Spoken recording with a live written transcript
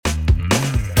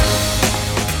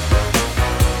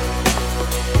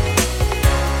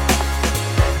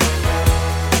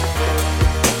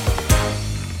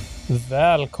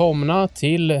Välkomna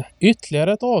till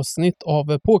ytterligare ett avsnitt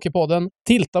av Pokerpodden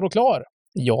Tiltar och klar.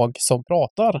 Jag som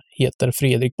pratar heter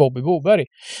Fredrik Bobby Boberg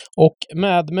och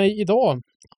med mig idag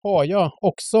har jag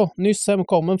också nyss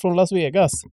hemkommen från Las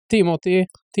Vegas, Timothy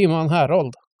Timman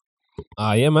Herold.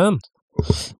 Jajamän.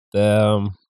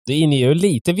 Det inger ju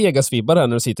lite Vegas-vibbar här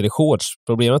när du sitter i shorts.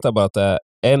 Problemet är bara att det är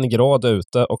 1 grad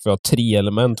ute och vi har 3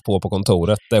 element på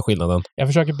kontoret. Det är skillnaden. Jag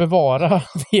försöker bevara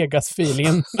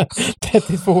Vegas-feelingen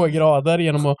 32 grader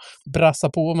genom att brassa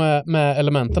på med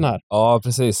elementen här. Ja,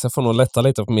 precis. Jag får nog lätta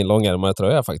lite på min långärmare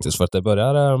tröja faktiskt. För att det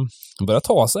börjar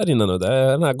ta sig här inne nu. Det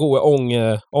är den här goda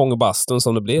ångbastun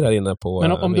som det blir här inne på.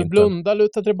 Men om du blundar,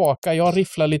 lutar tillbaka, jag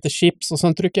rifflar lite chips och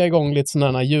sen trycker jag igång lite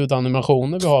sådana här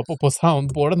ljudanimationer vi har på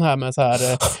soundboarden här med så här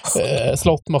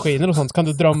slottmaskiner och sånt. Så kan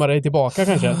du drömma dig tillbaka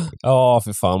kanske? Ja,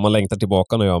 för fan. Man längtar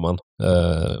tillbaka nu, gör man.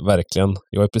 Verkligen.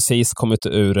 Jag har precis kommit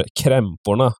ur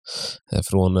krämporna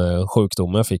från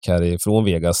sjukdomen jag fick här från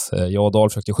Vegas. Jag och Dahl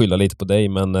försökte skylla lite på dig,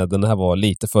 men den här var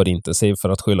lite för intensiv för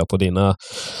att skylla på din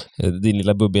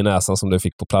lilla bubbe i näsan som du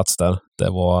fick på plats där. Det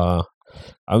var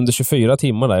under 24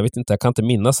 timmar där. Jag vet inte, jag kan inte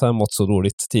minnas att jag mått så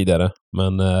roligt tidigare.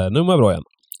 Men nu mår jag bra igen.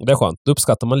 Det är skönt. Då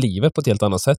uppskattar man livet på ett helt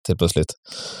annat sätt helt plötsligt.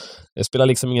 Det spelar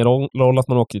liksom ingen roll att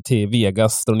man åker till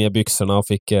Vegas, drar ner byxorna och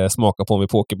fick smaka på vid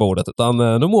pokerbordet. Utan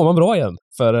nu mår man bra igen.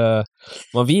 För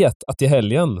man vet att i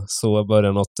helgen så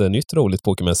börjar något nytt roligt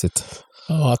pokermässigt.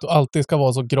 Ja, att du alltid ska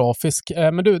vara så grafisk.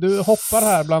 Men du hoppar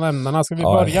här bland ämnena. Ska vi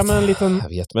börja med en liten jag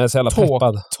vet, men jag är så jävla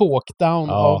peppad. Talkdown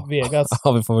av Vegas?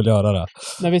 Ja, vi får väl göra det.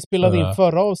 När vi spelade in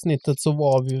förra avsnittet så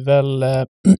var vi väl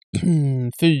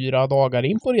 4 dagar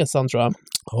in på resan, tror jag.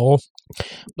 Ja.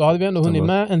 Då hade vi ändå hunnit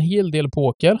med en hel del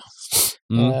poker.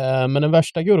 Men den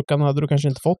värsta gurkan hade du kanske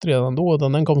inte fått redan då,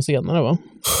 utan den kom senare, va?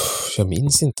 Jag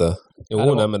minns inte.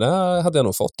 Nej, men det hade jag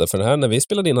nog fått det. För den här, när vi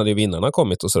spelade in hade ju vinnarna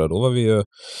kommit och sådär. Då var vi ju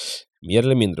mer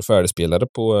eller mindre färdigspelade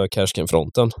på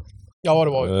cashgame-fronten. Ja,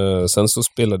 det var ju. Sen så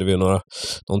spelade vi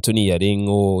någon turnering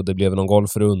och det blev någon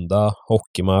golfrunda,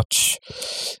 hockeymatch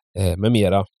med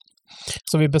mera.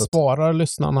 Så vi besparar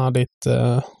lyssnarna ditt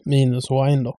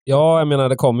minus-wine då? Ja, jag menar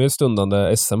det kommer ju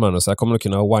stundande SM här nu, så jag kommer att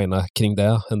kunna whina kring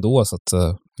det ändå, så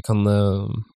att vi kan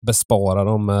bespara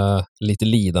dem lite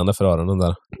lidande för öronen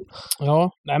där. Ja,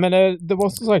 nej men det var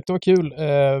som sagt, det var kul.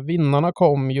 Vinnarna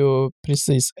kom ju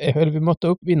precis, eller vi mötte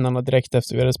upp vinnarna direkt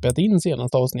efter vi hade spelat in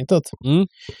senaste avsnittet.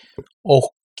 Och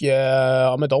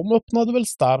men de öppnade väl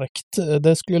starkt.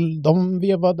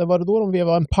 Var det då de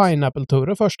vevade en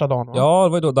pineapple-turre första dagen? Va? Ja, det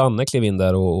var ju då Danne klev in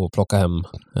där och plockade hem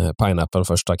pineapple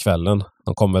första kvällen.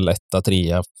 De kom väl 1,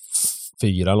 3,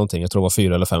 4 eller någonting. Jag tror det var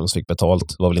 4 eller 5 som fick betalt.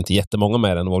 Det var väl inte jättemånga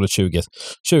med den. Det var väl ett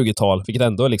 20-tal. Vilket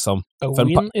ändå är liksom... A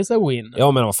win is a win.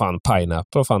 Ja, men vad fan,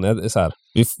 pineapple. Vad fan är det så här?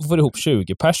 Vi får ihop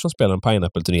 20 pers som spelar en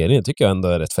pineapple-turnering. Det tycker jag ändå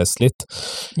är rätt festligt.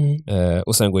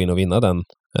 Och sen gå in och vinna den.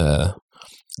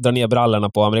 Dra ner brallorna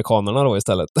på amerikanerna då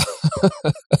istället.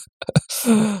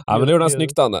 Ja, men det gjorde han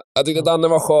snyggt, Danne. Jag tyckte Danne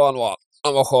var skön, va?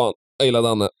 Han var skön. Jag gillar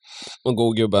Danne. En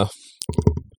god gubbe.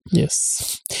 Yes.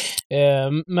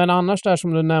 Men annars där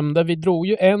som du nämnde, vi drog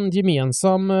ju en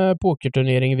gemensam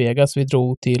pokerturnering i Vegas. Vi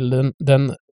drog till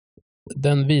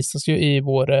den visas ju i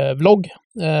vår vlogg.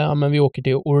 Men vi åker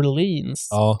till Orleans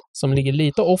som ligger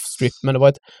lite off-strip, men det var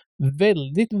ett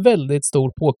väldigt, väldigt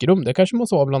stort pokerrum. Det kanske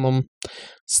måste vara bland de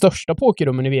största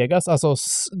pokerrummen i Vegas. Alltså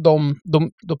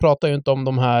då pratar jag inte om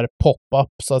de här pop-up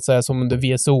så att säga som under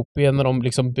VSOP när de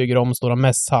liksom bygger om stora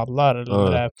mässhallar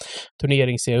eller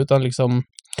turneringsserier, utan liksom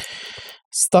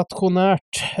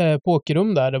stationärt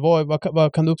pokerrum där. Det var,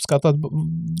 vad kan du uppskatta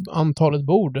antalet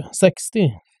bord? 60?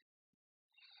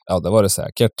 Ja, det var det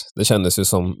säkert. Det kändes ju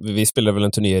som... Vi spelade väl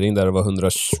en turnering där det var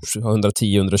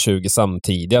 110-120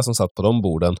 samtidiga som satt på de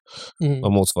borden.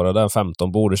 Och motsvarade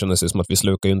 15 bord. Det kändes ju som att vi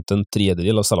slukade ju inte en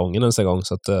tredjedel av salongen ens en gång.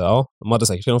 Så att ja, de hade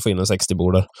säkert kunnat få in en 60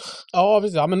 bordar. Ja,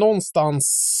 precis. Ja, men någonstans...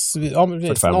 Ja, precis.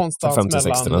 45, någonstans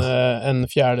 50, mellan en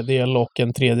fjärdedel och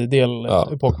en tredjedel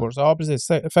i pokerbord. Så ja, precis.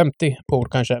 50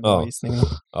 bord kanske är på visningen.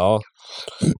 Ja.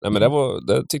 Nej, men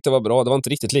det tyckte jag var bra. Det var inte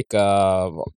riktigt lika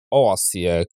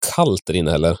AC-kallt där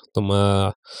inne heller. De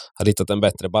har hittat en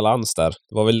bättre balans där.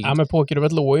 Det var väl... Ja, men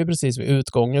pokerrummet låg ju precis vid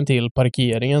utgången till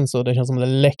parkeringen, så det känns som att det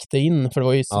läckte in, för det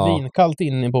var ju svinkallt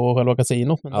inne på själva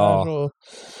kasinot. Men där så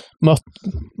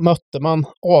mötte man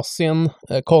AC:n,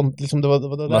 liksom det var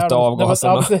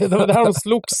där de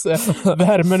slogs,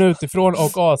 värmen utifrån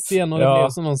och AC:n, och det blev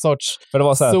som någon sorts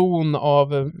zon av...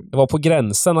 Det var på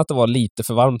gränsen att det var lite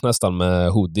för varmt nästan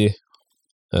med hoodie.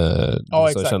 Ja,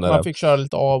 exakt. Man fick köra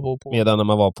lite av och på. Medan när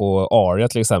man var på Aria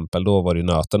till exempel, då var det ju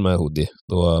nöten med hoodie.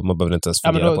 Då man behöver inte ens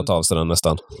fundera på att ta av sig den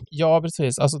nästan. Ja,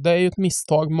 precis. Alltså det är ju ett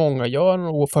misstag många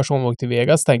gör och första gången åker till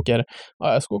Vegas tänker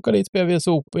jag ska åka dit spela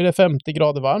VSOP, det är 50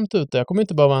 grader varmt ute. Jag kommer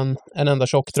inte behöva en enda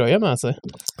tjocktröja med sig.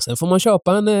 Sen får man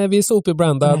köpa en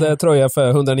VSOP-brandad tröja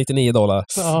för $199.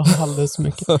 Ja, alldeles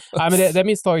mycket. Nej, men det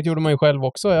misstaget gjorde man ju själv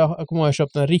också. Jag kommer ihåg att jag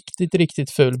köpte en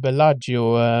riktigt ful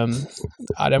Bellagio.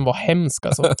 Den var hemsk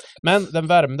alltså. Men den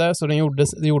värmde så det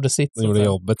gjorde sitt. Den gjorde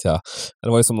jobbet, ja. Det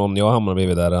var ju som någon jag hamnade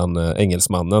bredvid där, han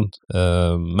engelsmannen,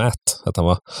 Matt, att han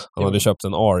var. Han hade köpt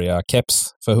en Aria-keps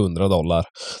för $100.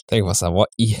 Tänk vad så här, vad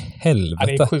i helvete?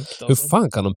 Ja, det är sjukt, alltså. Hur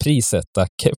fan kan de prissätta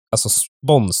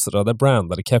sponsrade,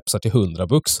 brandade kepsar till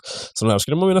 $100? Så där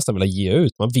skulle man ju nästan vilja ge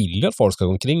ut. Man vill ju att folk ska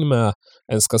gå omkring med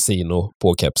en casino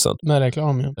på kepsen. Med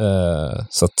reklam, ja.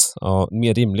 Så att, ja,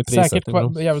 mer rimlig prissättning.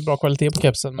 Säkert jävligt bra kvalitet på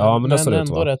kepsen, men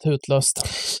ändå rätt hutlöst.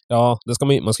 Ja,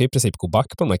 man ska i princip gå back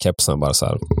på de här kepsen bara så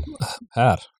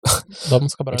här. De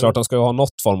ska bara... Det är klart, de ska ju ha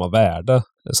något form av värde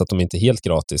så att de inte är helt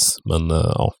gratis. Men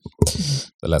ja,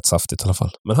 det lät saftigt i alla fall.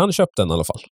 Men han köpte den i alla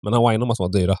fall. Men han var en om att de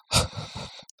var dyra.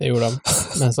 Det gjorde han.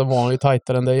 Men så var han ju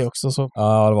tajtare än dig också. Så.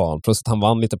 Ja, det var han. Plus att han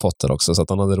vann lite potter också så att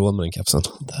han hade råd med den kepsen.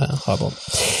 Det hade han.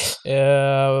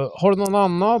 Har du någon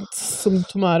annat som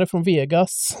tog med dig från Vegas?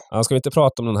 Ja, ska vi inte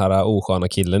prata om den här osköna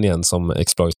killen igen som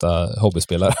exploitar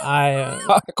hobbyspelare? Nej.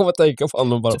 Jag kommer att tänka på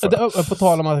honom bara för. På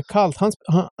tal om att det är kallt.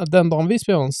 Den dagen vi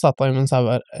spelade satt han med en sån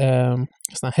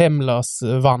här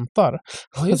hemlös-vantar.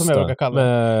 Ja, som jag brukar kalla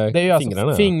det. Det är ju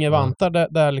alltså fingervantar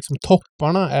där liksom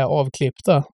topparna är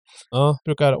avklippta. Ja.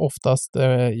 Brukar oftast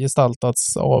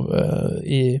gestaltats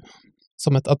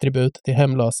som ett attribut till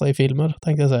hemlösa i filmer,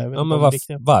 tänkte jag säga. Ja, men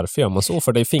varför gör man så?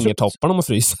 För det är fingertopparna man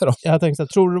fryser då. Jag tänkte,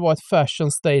 tror du det var ett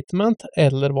fashion statement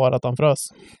eller var det att han frös?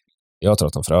 Jag tror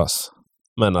att han frös.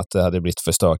 Men att det hade blivit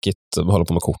för stökigt att hålla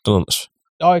på med korten annars.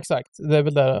 Ja, exakt. Det är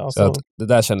väl där, alltså... Det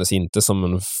där kändes inte som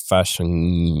en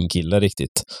fashion-kille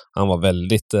riktigt. Han var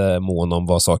väldigt mån om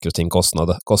vad saker och ting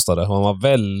kostade. Han var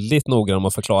väldigt noggrann om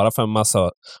att förklara för en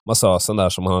massösen där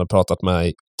som han hade pratat med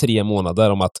i 3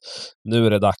 månader om att nu är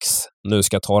det dags. Nu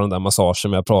ska jag ta den där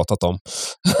massagen vi har pratat om.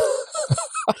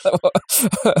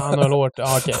 Han har hårt.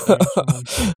 Ja, okej.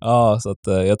 Ja, så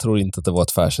att jag tror inte att det var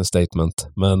ett fashion statement.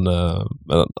 Men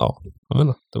ja, jag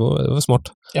menar, det var smart.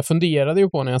 Jag funderade ju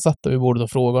på när jag satt vid bordet och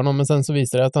frågade honom, men sen så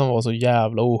visade det att han var så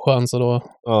jävla oskön så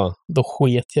då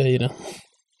sket jag i det.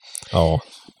 Ja,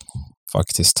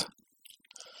 faktiskt.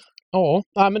 Ja,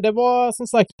 men det var som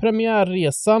sagt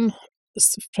premiärresan.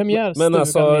 Men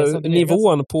alltså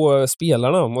nivån på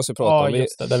spelarna måste vi prata om.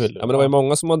 Just det vill du. Ja, men det var ju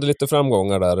många som hade lite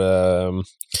framgångar där.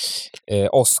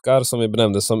 Oscar som vi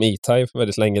benämnde som E-Type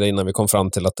väldigt länge innan vi kom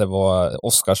fram till att det var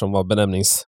Oscar som var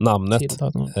benämningsnamnet.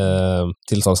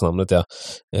 Tilltalsnamnet, ja.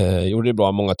 Gjorde det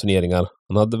bra många turneringar.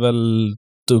 Han hade väl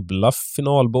dubbla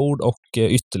finalbord och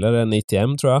ytterligare en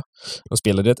ITM tror jag. Han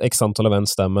spelade ett x antal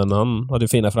events där, men han hade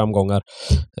fina framgångar.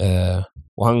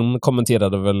 Och han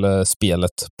kommenterade väl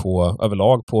spelet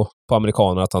överlag på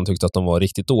amerikaner, att han tyckte att de var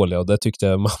riktigt dåliga, och det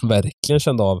tyckte man verkligen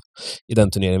kände av i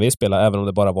den turneringen vi spelade. Även om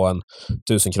det bara var en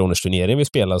 1000 kronors turnering vi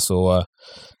spelade så...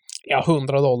 Ja,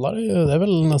 $100, det är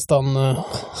väl nästan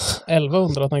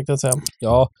 1100 tänkte jag säga.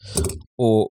 Ja,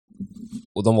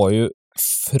 och de var ju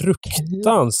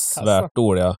fruktansvärt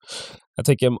dåliga. Jag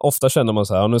tänker, ofta känner man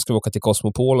så här, nu ska vi åka till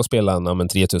Cosmopol och spela en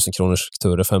 3000 kronors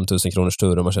turer, 5000 kronors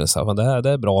turer, och man känner så här, det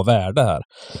är bra värde här.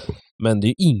 Men det är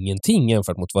ju ingenting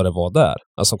jämfört mot vad det var där.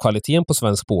 Alltså kvaliteten på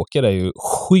svensk poker är ju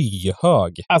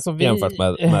skyhög jämfört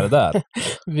med det där.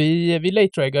 vi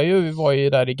late-raggade ju, vi var ju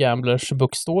där i Gamblers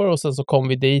Bookstore och sen så kom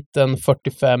vi dit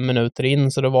 45 minuter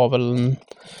in, så det var väl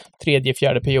tredje,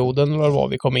 fjärde perioden eller vad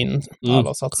vi kom in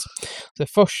alla sats. Det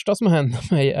första som hände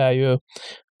mig är ju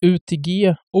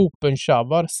UTG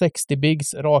Open-shavar 60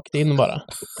 bigs rakt in bara.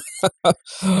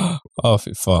 Ja,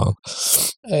 fy fan.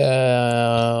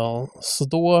 Så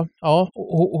då,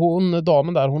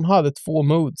 damen där, hon hade 2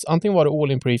 moods. Antingen var det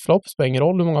all-in pre-flop, spelar ingen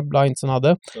roll hur många blinds hon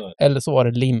hade, eller så var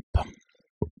det limp.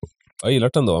 Jag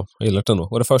gillar den då.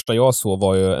 Och det första jag såg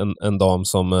var ju en dam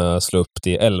som slår upp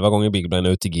till 11 gånger big blind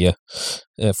UTG,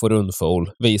 får rundfold,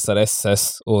 visar SS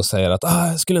och säger att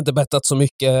jag skulle inte bettat så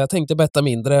mycket, jag tänkte betta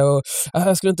mindre, och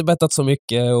jag skulle inte bettat så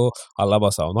mycket, och alla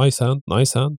bara sa nice hand.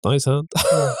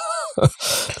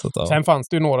 Sen fanns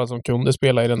det ju några som kunde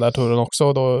spela i den där turen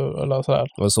också då, eller så här.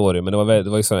 Det var så det, men det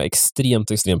var ju så extremt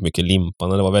mycket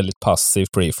limpande. Det var väldigt passiv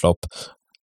preflop.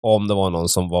 Om det var någon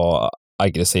som var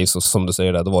aggressiv, så som du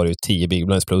säger där, då var det ju 10 big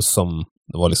blinds plus som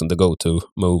det var liksom the go-to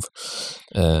move.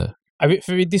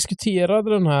 För vi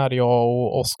diskuterade den här, jag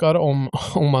och Oskar,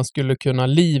 om man skulle kunna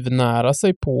livnära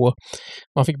sig på...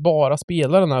 Man fick bara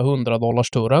spela den här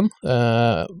 $100-turen.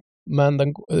 Men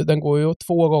den går ju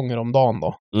 2 gånger om dagen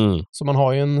då. Så man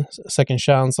har ju en second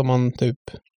chance om man typ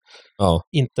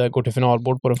inte går till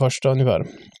finalbord på den första ungefär.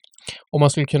 Om man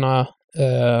skulle kunna...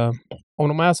 om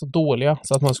de är så dåliga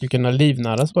så att man skulle kunna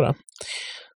livnära sig på det.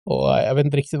 Och jag vet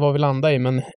inte riktigt vad vi landar i,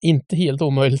 men inte helt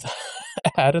omöjligt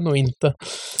är det nog inte.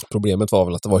 Problemet var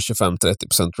väl att det var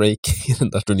 25-30% rake i den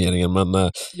där turneringen,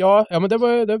 men... Ja, men det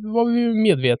var vi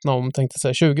medvetna om, tänkte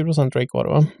jag säga. 20% rake var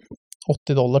det, va?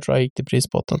 $80 tror jag gick till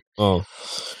prispotten. Ja.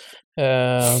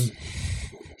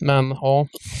 Men, ja.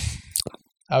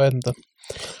 Jag vet inte.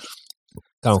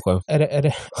 Kanske.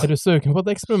 Är du sugen på ett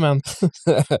experiment?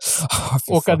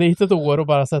 Åka dit ett år och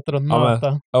bara sätta och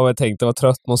nöta. Ja, jag tänkte vad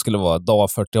trött man skulle vara.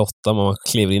 Dag 48, man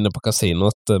kliver in på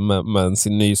kasinot med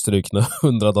sin nystrukna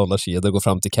 $100-kedja och går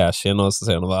fram till cashen och så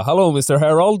säger de bara, hello Mr.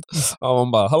 Harold. Ja,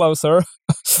 man bara, hello sir.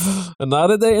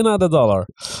 Another day, another dollar.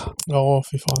 Ja,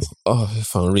 fy fan. Fy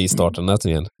fan, restarten där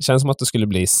igen. Det känns som att det skulle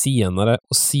bli senare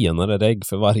och senare regg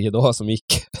för varje dag som gick.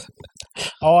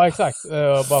 Ja, exakt.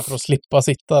 Bara för att slippa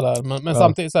sitta där. Men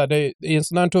samtidigt så här, det är en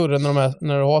sån här tur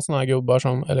när du har såna här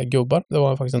gubbar, det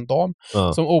var faktiskt en dam,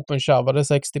 som open-shovade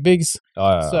 60 bigs,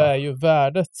 så är ju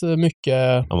värdet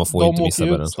mycket... Ja, man får inte missa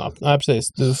med den. Snabbt. Nej, precis.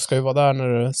 Du ska ju vara där när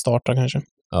du startar kanske.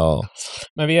 Ja.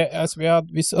 Men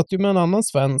vi satt ju med en annan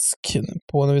svensk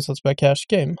när vi satt och spelade Cash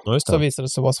Game. Ja, så visade det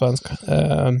sig vara svensk.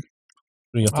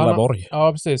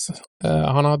 Ja, precis.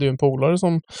 Han hade ju en polare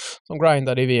som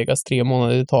grindade i Vegas 3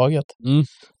 månader i taget.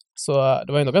 Så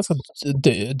det var ändå ganska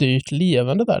dyrt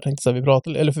levande där, tänkte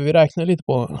jag. För vi räknade lite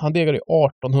på, han degade ju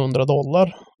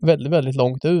 $1,800 väldigt, väldigt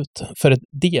långt ut för ett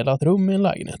delat rum i en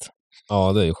lägenhet.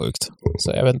 Ja, det är ju sjukt.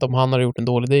 Så jag vet inte om han har gjort en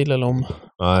dålig deal eller om...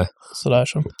 Nej. Sådär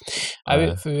så.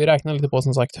 Nej, för vi räknade lite på,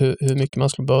 som sagt, hur mycket man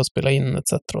skulle behöva spela in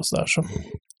etc. och sådär så.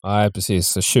 Nej,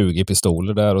 precis. 20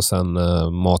 pistoler där och sen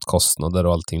matkostnader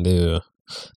och allting. Det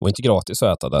var inte gratis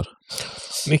att äta där.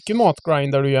 Mycket mat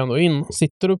grindar du ju ändå in.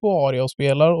 Sitter du på Aria och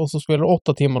spelar och så spelar du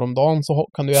 8 timmar om dagen, så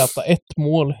kan du äta 1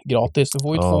 mål gratis. Du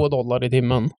får ju $2 i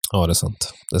timmen. Ja, det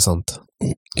är sant.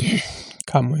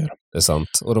 Kan man göra. Det är sant.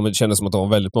 Och det kändes som att det var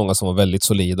väldigt många som var väldigt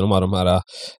solida. De här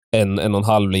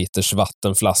 1,5 liters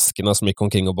vattenflaskorna som gick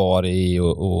omkring och bar i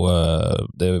och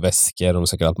det är väskor och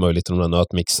säkert allt möjligt. De där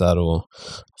nötmixar och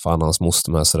fan hans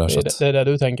moster med sådär. Det är det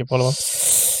du tänker på, eller vad?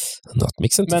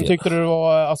 Nötmixen inte. Men tyckte du det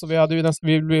var, alltså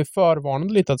vi blev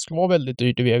förvarnade lite att det skulle vara väldigt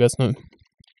dyrt i Vegas nu.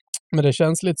 Men det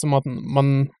känns lite som att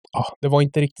det var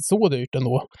inte riktigt så dyrt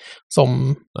ändå.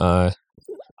 Nej.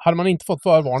 Hade man inte fått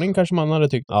förvarning kanske man hade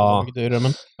tyckt att det var mycket dyrare.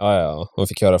 Men... Ja. Man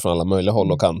fick höra från alla möjliga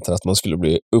håll och kanter att man skulle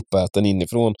bli uppäten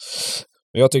inifrån.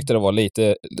 Men jag tyckte det var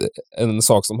lite en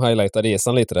sak som highlightade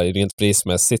resan lite där rent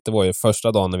prismässigt. Det var ju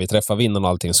första dagen när vi träffade vinnaren och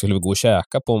allting, så skulle vi gå och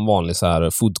käka på en vanlig så här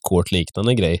food court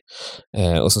liknande grej.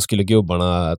 Och så skulle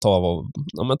gubbarna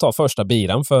ta första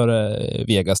biran för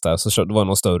Vegas där, så det var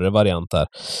någon större variant där.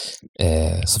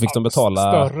 Så fick de betala...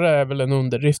 Större är väl en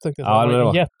underdrift. Ja, det var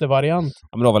en jättevariant.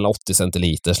 Ja, men det var väl 80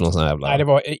 centiliters någon sån här jävla... Nej, det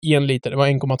var 1 liter. Det var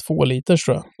 1,2 liters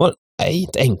tror jag. Nej,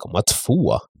 inte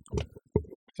 1,2.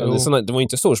 Det var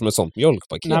inte stor som ett sånt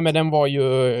mjölkpaket. Nej, men den var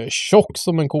ju tjock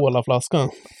som en colaflaska.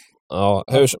 Ja,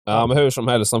 men hur som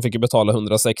helst. Han fick ju betala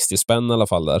 160 spänn i alla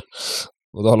fall där.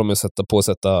 Och då håller de ju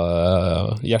sätta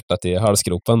hjärtat i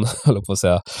halsgropen, eller på att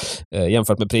säga,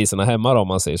 jämfört med priserna hemma då, om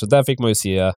man säger. Så där fick man ju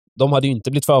se, de hade ju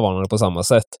inte blivit förvarnade på samma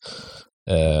sätt.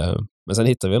 Men sen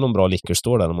hittade vi någon bra liquor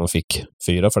store där när man fick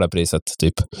 4 för det priset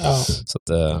typ. Ja. Så att,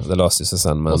 det löste sig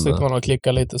sen. Men... Och sitter man och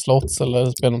klickar lite slots eller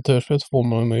spelar någon turspel, så får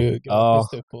man ju gratis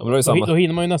typ. Och då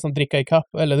hinner man ju nästan dricka i kapp,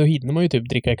 eller då hinner man ju typ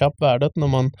dricka i kapp värdet när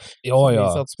man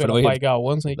visar att spela på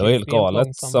Gowan. Det var helt galet.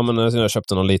 Jag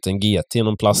köpte någon liten GT i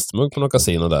någon plastmugg på någon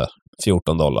kasino där. $14.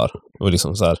 Det var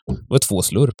liksom så här, det var 2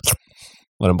 slurp.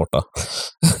 Var den borta.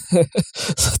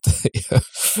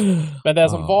 Men det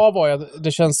som var att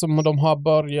det känns som att de har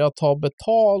börjat ta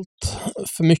betalt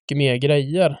för mycket mer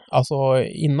grejer. Alltså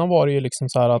innan var det ju liksom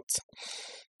så här att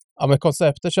men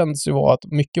konceptet kändes ju att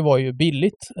mycket var ju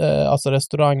billigt. Alltså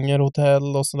restauranger,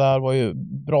 hotell och sådär var ju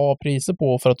bra priser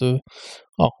på, för att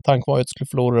tanken var ju att du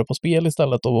skulle förlora det på spel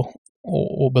istället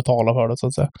och betala för det så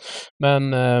att säga.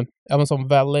 Men som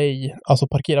valet, alltså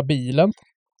parkera bilen,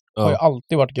 har ju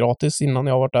alltid varit gratis innan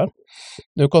jag har varit där.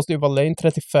 Nu kostar ju valet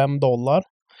 $35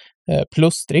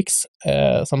 plus dricks.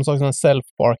 Samma sak som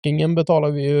self-parkingen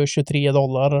betalar vi ju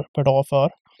 $23 per dag för.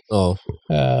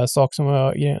 Sak som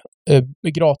var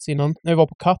gratis innan. När vi var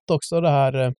på Katt också, det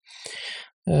här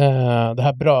det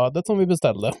här brödet som vi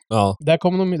beställde. Ja. Det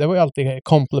var ju alltid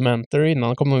complimentary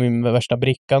innan. Kom de in med värsta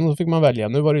brickan så fick man välja.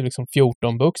 Nu var det liksom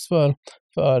 14 bucks för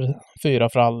 4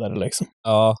 frallor liksom.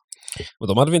 Ja. Men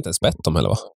de hade vi inte ens bett om, eller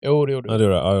va? Jo, det gjorde vi.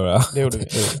 Ja. Det gjorde vi.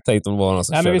 Tänkte om det var någon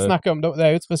som Nej, men vi körde. snackade om, det är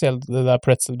ju ett speciellt, det där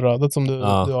pretzelbrödet som du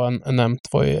har nämnt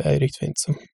är riktigt fint.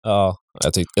 Så. Ja,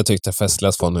 jag tyckte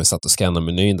festligast var när vi satt och scannade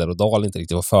menyn där och Dahl inte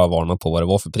riktigt var förvarnad på vad det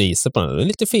var för priser på den. Det är en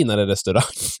lite finare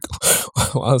restaurang.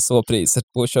 Och han såg priset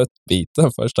på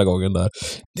köttbiten första gången där.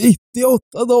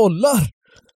 $98!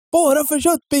 Bara för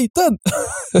köttbiten!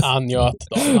 Han njöt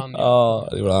då. Ja,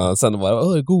 det gjorde han. Sen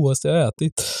var det godaste jag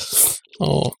ätit.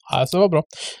 Ja, alltså det var bra.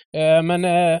 Men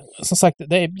som sagt,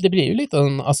 det blir ju lite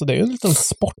alltså det är ju en liten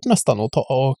sport nästan att ta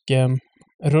och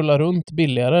rulla runt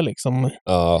billigare liksom.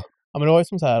 Ja. Ja, men det var ju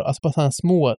som så här, alltså på sådana här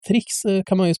små tricks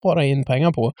kan man ju spara in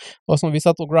pengar på. Och som vi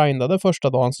satt och grindade första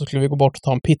dagen så skulle vi gå bort och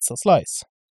ta en pizzaslice.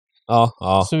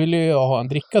 Ja. Så ville jag ha en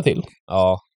dricka till.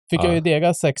 Ja. Fick jag ju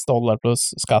dega $6 plus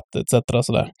skatt etc.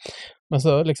 sådär. Men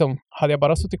så liksom, hade jag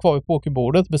bara suttit kvar vid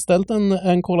pokerbordet, beställt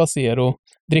en Cola Zero,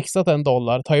 dricksat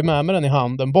 $1, tagit med mig den i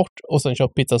handen bort och sen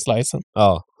köpt pizzaslicen.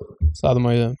 Ja. Så hade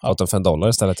man ju... Fått den för $1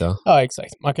 istället, ja. Ja,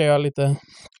 exakt.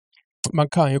 Man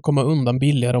kan ju komma undan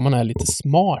billigare om man är lite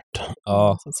smart.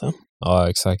 Ja, så att säga. Ja,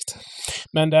 exakt.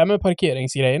 Men det här med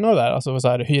parkeringsgrejerna där, alltså så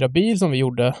här, hyra bil som vi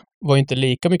gjorde var inte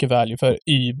lika mycket value, för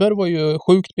Uber var ju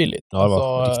sjukt billigt. Ja, det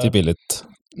var riktigt billigt.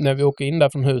 När vi åkte in där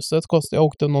från huset jag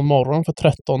åkte någon morgon för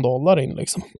 $13 in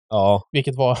liksom. Ja.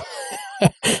 Vilket var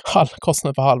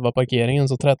kostnaden för halva parkeringen,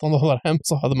 så $13 hem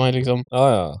så hade man ju liksom...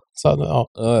 Ja. Så hade, ja.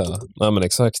 Nej, men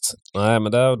exakt. Nej,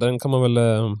 men den kan man väl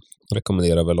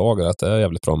rekommendera överlag, att det är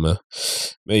jävligt bra med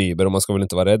Uber, och man ska väl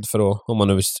inte vara rädd för att, om man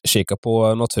nu kikar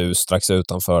på något hus strax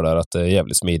utanför där, att det är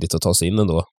jävligt smidigt att ta sig in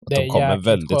ändå. Att det är de kommer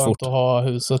väldigt skönt fort att ha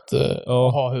huset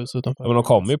ha hus utanför. Ja, men de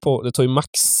kommer ju på, det tog ju max,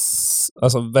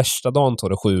 alltså värsta dagen tog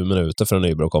det 7 minuter för en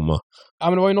Uber att komma. Ja,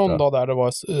 men det var ju någon dag där det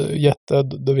var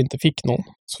där vi inte fick någon,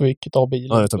 så vi gick ta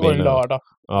bilen. Ja, det var en lördag.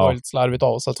 Det var lite slarvigt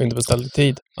av oss att vi inte beställde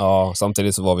tid. Ja,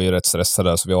 samtidigt så var vi ju rätt stressade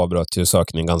där, så vi avbröt ju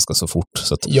sökningen ganska så fort.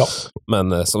 Så att,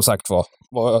 men som sagt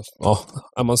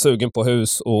är man sugen på hus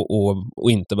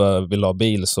och inte vill ha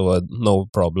bil, så no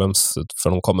problems, för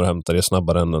de kommer och hämtar det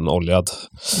snabbare än en oljad.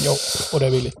 Ja, och det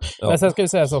är billigt. Ja. Men sen ska det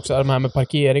sägas också, de här med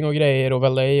parkering och grejer och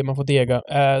valet, man får dega.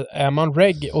 Är man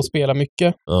reg och spelar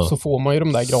mycket så får man ju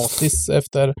de där gratis.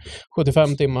 Efter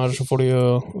 75 timmar så får du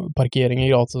ju parkeringen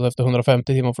gratis, och efter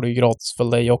 150 timmar får du ju gratis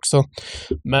för dig också.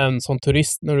 Men som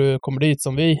turist, när du kommer dit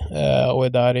som vi och är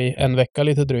där i en vecka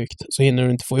lite drygt, så hinner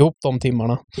du inte få ihop de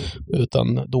timmarna, utan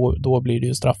då blir det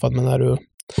ju straffat. Men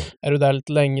är du där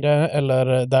lite längre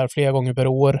eller där flera gånger per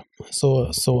år,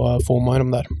 så får man ju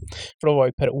de där. För då var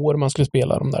ju per år man skulle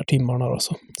spela de där timmarna då,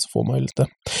 så får man ju lite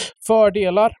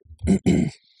fördelar.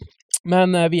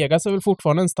 Men Vegas är väl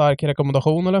fortfarande en stark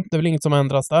rekommendation, eller? Det är väl inget som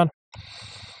ändras där?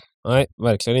 Nej,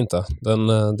 verkligen inte.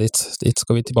 Dit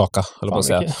ska vi tillbaka, eller vad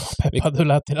säga. Peppad du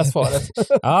lät till det svaret.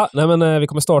 Ja, nej, men vi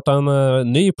kommer starta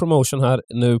en ny promotion här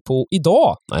nu på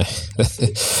idag. Nej,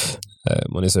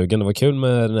 man är sugen. Det var kul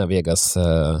med den här Vegas,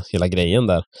 hela grejen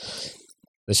där.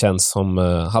 Det känns som,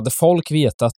 hade folk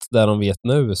vetat där de vet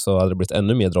nu, så hade det blivit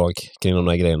ännu mer drag kring de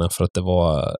här grejerna, för att det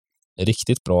var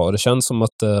riktigt bra. Och det känns som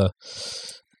att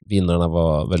vinnarna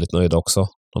var väldigt nöjda också.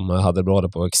 De hade bra det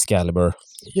på Excalibur.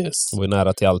 Yes. Det var ju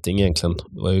nära till allting egentligen.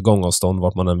 Det var ju gångavstånd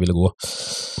vart man än ville gå.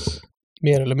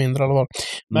 Mer eller mindre i alla fall.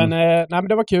 Men, nej, men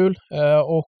det var kul.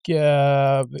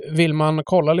 Vill man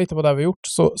kolla lite på det vi gjort,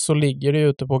 så ligger det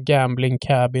ute på Gambling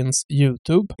Cabins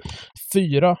YouTube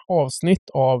 4 avsnitt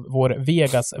av vår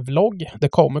Vegas-vlogg. Det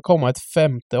kommer komma ett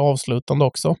 5:e avslutande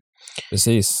också.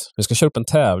 Precis. Vi ska köra upp en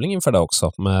tävling inför det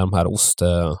också, med de här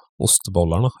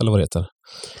ostbollarna, eller vad det heter.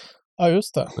 Ja,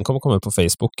 just det. Den kommer komma ut på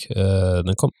Facebook.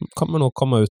 Den kommer nog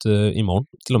komma ut imorgon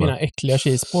till och med. Mina äckliga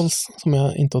cheeseballs som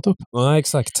jag inte åt upp. Ja,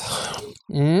 exakt.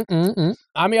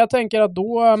 Ja, men jag tänker att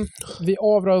då vi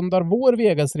avrundar vår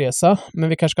Vegas-resa, men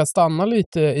vi kanske ska stanna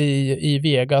lite i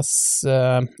Vegas.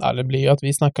 Det blir ju att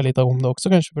vi snackar lite om det också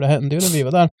kanske, för det hände ju när vi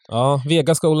var där. Ja,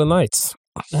 Vegas Golden Knights.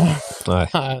 Nej,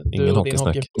 ingen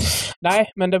hockeysnack.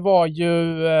 Nej, men det var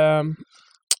ju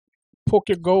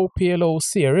Poker Go PLO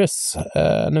Series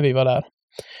när vi var där.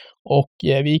 Och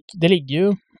det ligger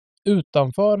ju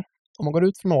utanför. Om man går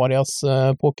ut från Arias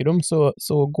pokerrum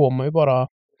så går man ju bara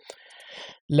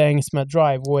längs med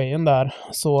drivewayen där.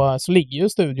 Så ligger ju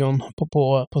studion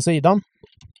på sidan.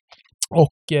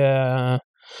 Och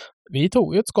vi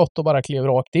tog ju ett skott och bara klev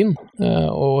rakt in.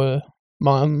 Och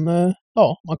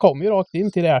man kom ju rakt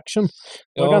in till reaction.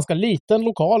 Det var en ganska liten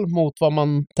lokal mot vad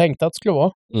man tänkte att det skulle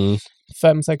vara.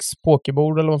 5-6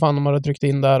 pokerbord eller vad fan de hade tryckt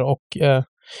in där. Och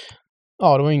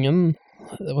ja, det var ingen,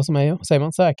 vad som är, säger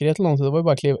man, säkerhet eller någonting. Det var ju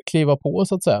bara kliva på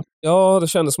så att säga. Ja, det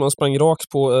kändes som man sprang rakt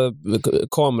på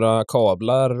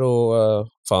kamerakablar och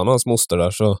fan hans moster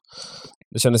där, så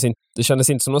det kändes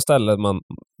inte som något ställe man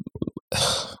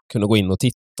kunde gå in och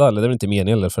titta, eller det är väl inte meningen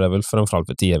heller, för det är väl framförallt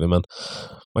för tv, men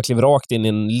man klev rakt in i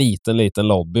en liten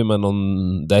lobby med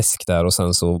någon desk där och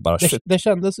sen så bara... Det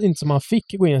kändes inte som man fick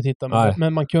gå in och titta,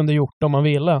 men man kunde gjort det om man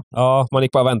ville. Ja, man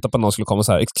gick bara och väntade på att någon skulle komma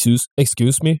så här,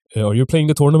 excuse me, are you playing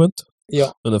the tournament? Ja.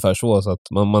 Ungefär så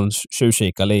att man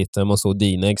tjuvkikade lite, man såg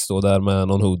Dinex stå där med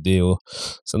någon hoodie och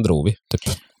sen drog vi,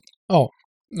 typ. Ja,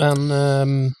 men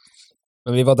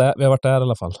vi var där, vi har varit där i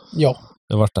alla fall. Ja.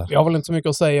 Jag har varit där. Jag har väl inte så mycket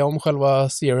att säga om själva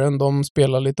serien. De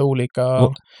spelar lite olika...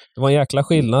 Det var en jäkla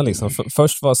skillnad liksom.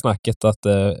 Först var snacket att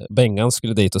Bengan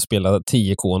skulle dit och spela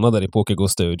 10-kona där i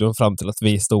PokerGo-studion fram till att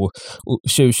vi stod och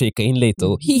tjuvkikade in lite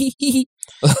och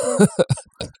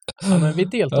Ja, men vi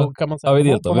deltog kan man säga. Ja, vi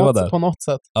deltog. Vi var där. På något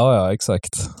sätt. Ja,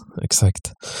 exakt.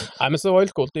 Nej, men så var det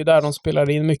helt coolt. Det är där de spelar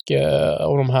in mycket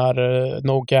av de här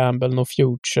No Gamble, No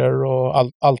Future och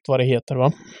allt vad det heter,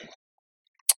 va?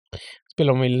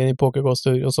 Spelar de in i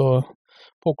PokerGo-studio och så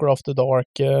Poker After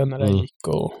Dark när det gick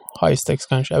och High Stakes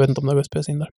kanske. Jag vet inte om det har spelas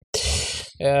in där.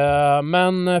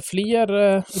 Men fler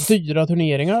dyra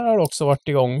turneringar har också varit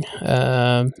igång.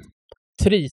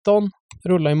 Triton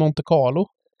rullar i Monte Carlo.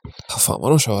 Ja, fan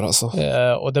vad de kör alltså.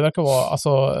 Och det verkar vara, alltså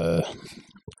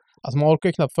man orkar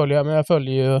ju knappt följa, men jag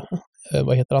följer ju,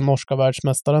 vad heter han, norska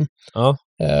världsmästaren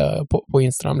på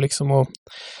Instagram liksom, och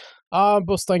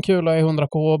busta en kula i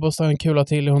 100k, busta en kula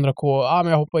till i 100k,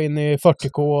 men jag hoppar in i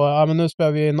 40k, men nu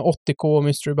spelar vi en 80k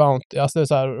Mystery Bounty, alltså det är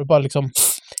så här, bara liksom.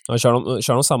 Ja,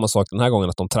 kör de samma sak den här gången,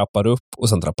 att de trappar upp och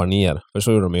sen trappar ner. För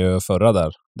så gjorde de ju förra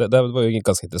där. Det var ju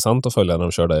ganska intressant att följa när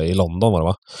de körde i London, var det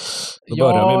va? Då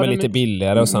började de med lite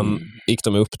billigare och sen gick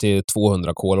de upp till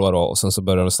 200k eller vad det var, och sen så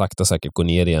började de sakta säkert gå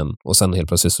ner igen. Och sen helt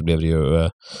plötsligt så blev det ju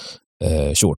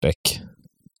short deck.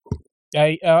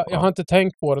 Jag har inte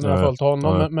tänkt på det när jag har följt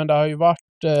honom, men det har ju varit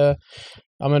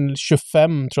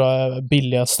 25 tror jag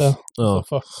billigaste. Ja.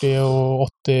 40 och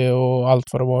 80 och allt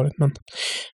vad det varit.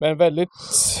 Men väldigt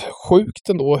sjukt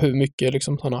ändå hur mycket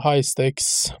liksom sådana high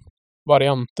stakes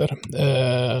varianter.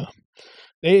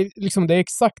 Det är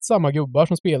exakt samma gubbar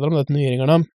som spelar de där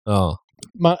turneringarna. Ja.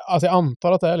 Alltså jag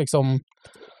antar att det är liksom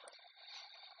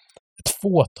ett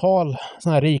fåtal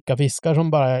såna här rika fiskar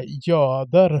som bara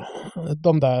göder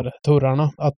de där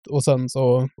turrarna. Och sen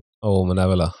så... men det är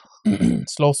väl det.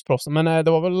 Slåssproffsen. Men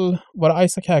det var det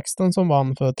Isaac Haxton som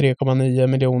vann för 3,9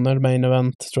 miljoner main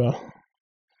event, tror jag.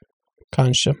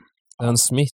 Kanske. Dan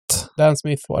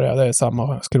Smith var det, det är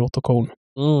samma skrot och korn.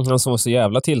 Han som var så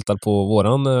jävla tiltad på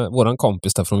våran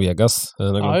kompis där från Vegas.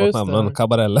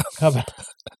 Cabarella.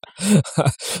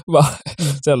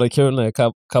 Så jävla kul när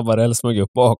Cabarell smög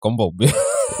upp bakom Bobby.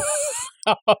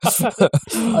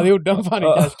 Ja, det gjorde han fan i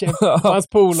Cashcam. Hans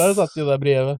polare satt ju där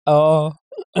bredvid. Ja.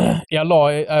 Jag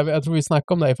tror vi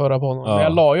snackade om det i förra podden. Men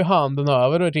jag la ju handen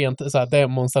över och rent så här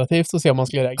demonstrativt så se om man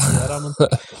skulle reagera. Men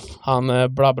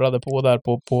han blabbrade på där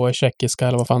på tjeckiska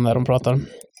eller vad fan det är de pratar.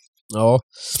 Ja,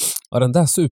 den där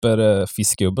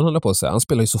superfiskgubben håller på att säga. Han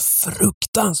spelar ju så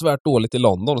fruktansvärt dåligt i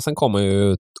London och sen kom han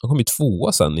ju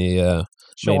tvåa sen i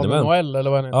main event. Noel, eller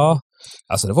vad han heter. Ja,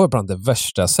 alltså det var ju bland det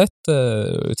värsta jag sett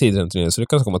tidigare än turneringen. Så det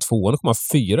kanske komma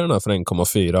 2,4 den här för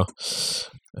 1,4.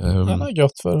 Han har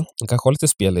gött för. Han kanske har lite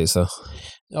spel i sig.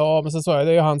 Ja, men så sa jag,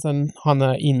 det är ju han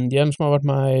är Indien som har varit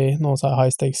med i någon så här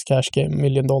high stakes cash game, $1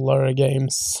 million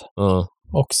games.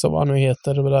 Också vad han nu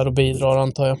heter, det där och bidrar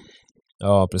antar jag.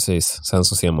 Ja, precis. Sen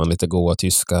så ser man lite goa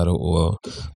tyskar och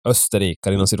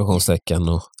österrikare inom situationstecken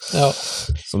och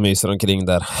som myser omkring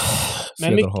där.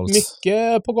 Men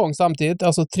mycket på gång samtidigt.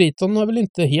 Alltså Triton har väl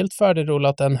inte helt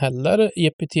färdigrullat än heller.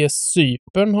 EPT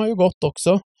Cypern har ju gått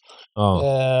också. Ja.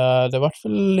 Det var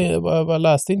väl, jag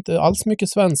läste inte alls mycket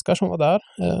svenskar som var där.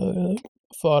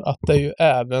 För att det är ju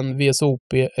även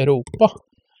VSOP Europa.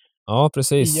 Ja,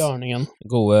 precis. I görningen.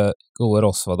 Goe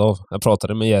Rosvadov. Jag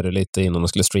pratade med Jerry lite innan de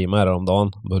skulle streama här om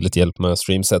dagen. Behövde lite hjälp med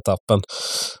stream-setupen.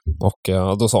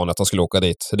 Och då sa han att han skulle åka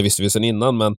dit. Det visste vi sedan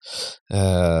innan, men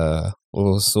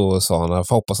och så sa han att jag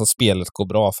får hoppas att spelet går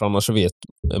bra, för annars så vet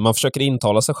man försöker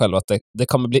intala sig själv att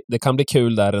det kan bli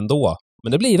kul där ändå.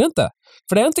 Men det blir det inte.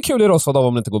 För det är inte kul i Rosvadov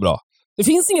om det inte går bra. Det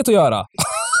finns inget att göra.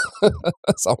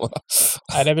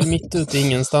 Nej, det är väl mitt ute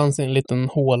ingenstans i en liten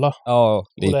håla. Ja,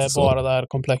 lite. Och det är så. bara det här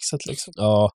komplexet liksom.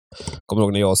 Ja, kommer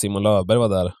ihåg när jag och Simon Löfberg var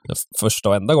där. Första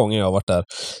och enda gången jag har varit där.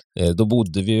 Då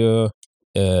bodde vi ju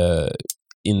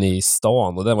inne i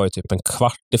stan. Och det var ju typ en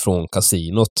kvart ifrån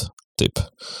kasinot. typ.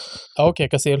 Ja, okej,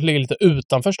 kasinot ligger lite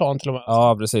utanför stan till och med.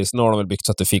 Ja, precis. Nu har de väl byggt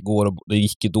så att det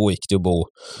gick då gick det att bo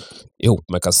ihop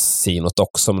med kasinot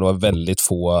också, men det var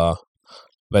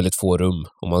väldigt få rum,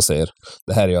 om man säger.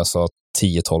 Det här är alltså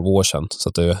 10-12 år sedan, så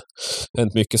att det har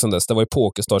hänt mycket sedan dess. Det var ju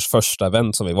Pokerstars första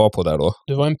event som vi var på där då.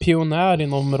 Du var en pionjär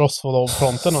inom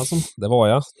Rosvodov-fronten alltså. Det var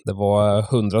jag. Det var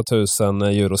 100 000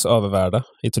 euros övervärde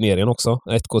i turneringen också.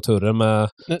 1K-turrer med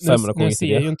 500 kronor. Nu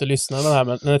ser ju inte lyssnarna här,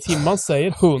 men när Timman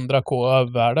säger 100K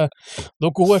övervärde, då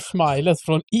går smilet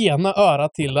från ena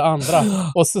örat till det andra.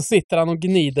 Och så sitter han och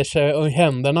gnider sig i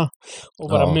händerna och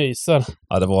bara myser.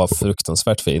 Ja, det var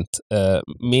fruktansvärt fint.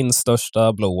 Min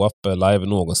största blow-up live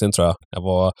någonsin, tror jag. Jag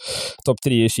var topp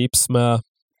 3 i chips med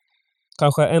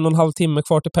kanske 1,5 timme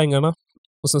kvar till pengarna.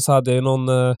 Och sen så hade jag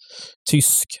någon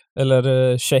tysk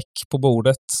eller tjeck på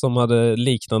bordet som hade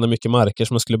liknande mycket marker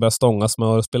som jag skulle börja stångas med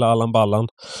och spela Allan Ballan.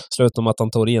 Slutade med att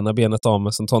han tog det ena benet av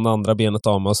mig, sen tog han det andra benet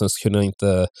av mig och sen kunde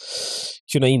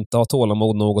jag inte ha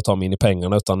tålamod nog att ta mig in i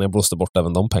pengarna, utan jag blåste bort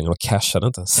även de pengarna och cashade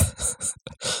inte ens.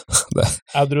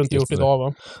 Hade du inte gjort idag,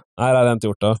 va? Nej, det hade jag inte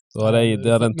gjort då. Det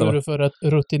hade inte nu är du för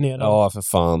rutinerad. Ja, för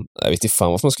fan. Jag vet inte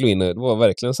fan varför man skulle in. Det var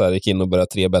verkligen så här, jag gick in och började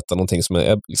 3-betta någonting som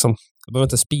jag behöver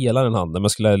inte spela den handen, men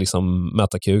jag skulle liksom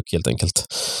mäta kuk helt enkelt.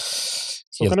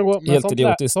 Så kan det gå. Men helt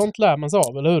idiotiskt. Sånt lär man sig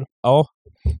av, eller hur? Ja,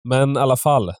 men i alla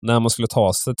fall, när man skulle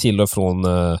ta sig till och från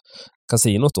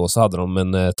kasinot då, så hade de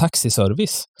en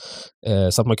taxiservice.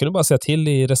 Så att man kunde bara säga till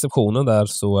i receptionen där,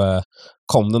 så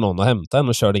kom det någon och hämtade en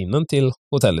och körde in en till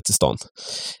hotellet i stan.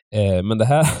 Men det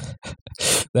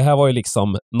här var ju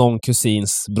liksom någon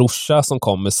kusins brorsa som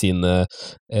kom med sin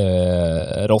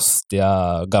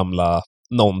rostiga gamla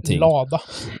någonting. Lada.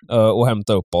 Och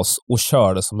hämta upp oss och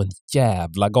körde som en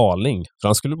jävla galning. För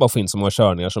han skulle bara få in så många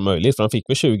körningar som möjligt, för han fick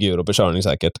väl 20 euro per körning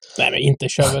säkert. Nej, men inte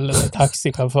kör väl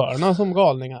taxichaufförerna som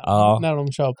galningar när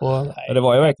de kör på... Nej, det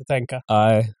var ju tänka.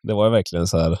 Nej, det var ju verkligen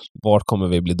så här, vart kommer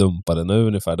vi bli dumpade nu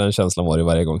ungefär? Den känslan var det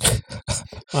varje gång.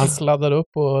 Han sladdade upp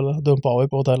och dumpade av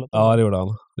på hotellet. Ja, det gjorde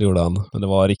han. Men det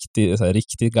var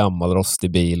riktigt gammal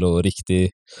rostig bil och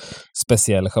riktigt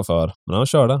speciell chaufför. Men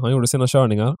han gjorde sina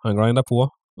körningar, han grindade på.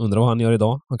 Undrar vad han gör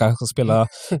idag. Han kanske ska spela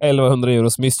 1100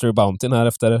 euros Mystery Bounty här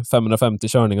efter 550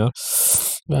 körningar.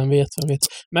 Vem vet.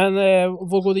 Men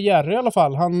vår gode Jerry i alla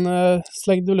fall, han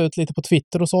slängde väl ut lite på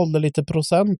Twitter och sålde lite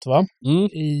procent, va?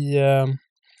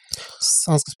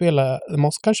 Han ska spela, det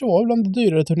måste kanske vara bland de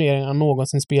dyrare turneringar han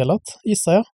någonsin spelat,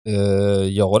 gissar jag.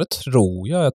 Ja, det tror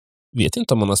jag. Jag vet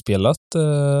inte om han har spelat,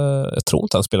 jag tror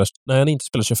inte han spelar, nej, han har inte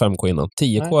spelat 25K innan.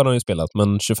 10K har han ju spelat,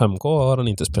 men 25K har han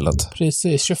inte spelat.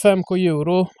 Precis, 25K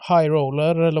euro, high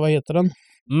roller, eller vad heter den?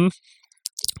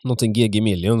 Någonting GG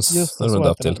Millions. Just det, så är den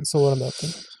döpt till.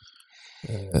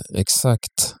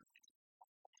 Exakt.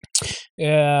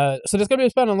 Så det ska bli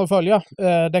spännande att följa.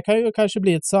 Det kan ju kanske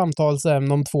bli ett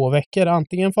samtalsämne om 2 veckor.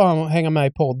 Antingen får han hänga med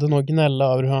i podden och gnälla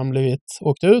över hur han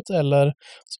åkt ut, eller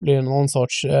så blir det någon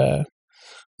sorts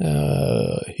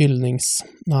hyllnings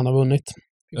när han har vunnit.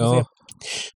 Ja.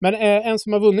 Men en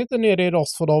som har vunnit där nere i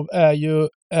Rosvodov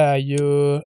är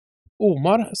ju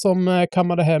Omar som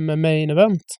kammade hem med main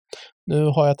event. Nu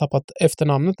har jag tappat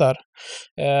efternamnet där.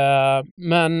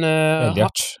 Men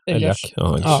Eljach.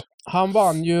 Ja, han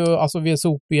vann ju alltså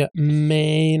VSOP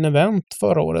main event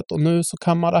förra året, och nu så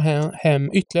kammade han hem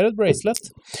ytterligare ett bracelet.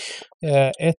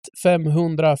 Ett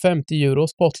 550 euro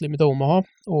spot limit Omaha,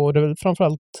 och det är väl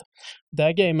framförallt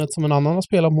det gamet som en annan har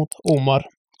spelat mot Omar,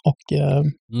 och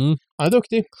han är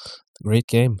duktig. Great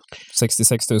game.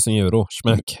 66 000 euro.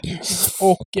 Smack.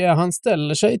 Och han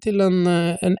ställer sig till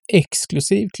en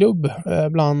exklusiv klubb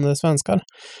bland svenskar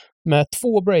med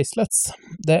 2 bracelets.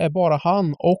 Det är bara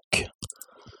han och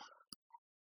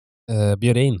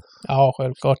Björin. Ja,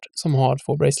 självklart, som har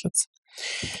 2 bracelets.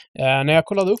 När jag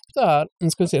kollade upp det här,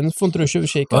 nu får inte du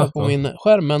tjuvkika på min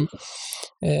skärm, men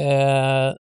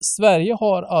Sverige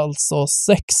har alltså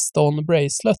 16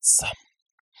 bracelets.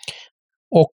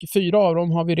 Och 4 av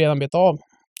dem har vi redan betat av.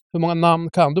 Hur många namn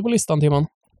kan du på listan, Timman?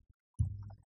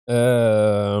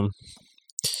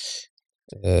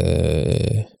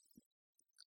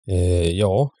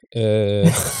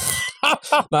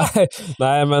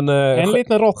 Nej, men en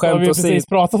liten råtta har vi precis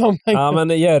pratat om. Ja,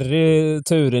 men Jerry,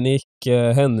 Turenik,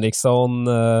 Henriksson,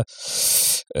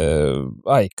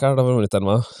 Aikard har vunnit den,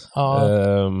 va? Ja.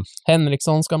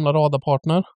 Henrikssons gamla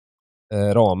radarpartner.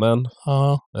 Ramen.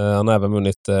 Ja. Han har även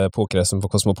vunnit pokerresten på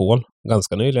Cosmopol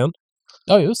ganska nyligen.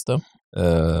 Ja, just det.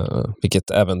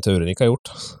 Vilket även Turenik har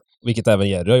gjort. Vilket även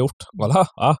Jerry har gjort. Voilà,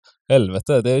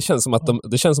 helvete. Det känns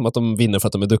som att de vinner för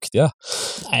att de är duktiga.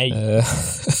 Nej.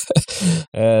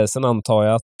 Sen antar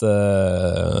jag att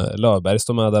Löfberg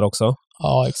står med där också.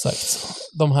 Ja, exakt.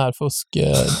 De här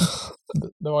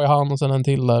Det var ju han och sen en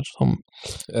till där som...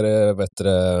 Är det vad heter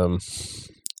det?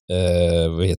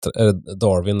 Är det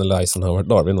Darwin eller Eisenhower?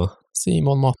 Darwin, va?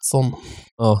 Simon Mattsson.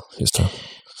 Ja, just det.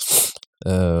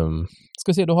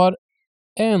 Ska se, du har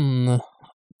 1,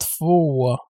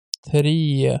 2,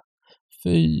 3,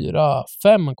 4,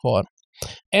 5 kvar.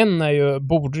 En är ju,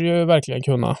 borde ju verkligen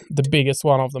kunna. The biggest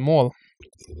one of them all.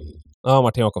 Ja,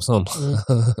 Martin Jakobsson.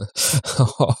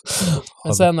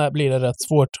 Men sen blir det rätt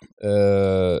svårt.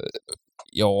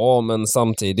 Ja, men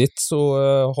samtidigt så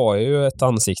har jag ju ett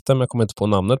ansikte, men jag kommer inte på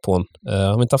namnet på honom.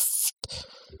 Har vi inte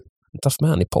haft med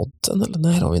han i podden? Eller?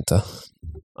 Nej, det har vi inte.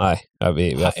 Nej,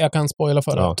 jag kan spoila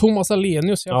för det. Ja. Thomas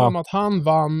Alenius, jag har att han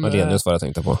vann... Alenius var jag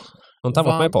tänkte på. Har inte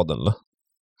varit med i podden, eller?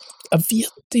 Jag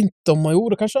vet inte om han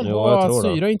gjorde. Kanske han har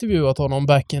Syra intervjuat honom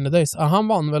back in the days. Han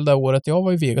vann väl det året jag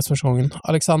var i Vegas första gången.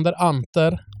 Alexander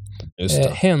Anter.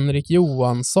 Henrik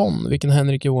Johansson. Vilken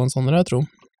Henrik Johansson är det, jag tror?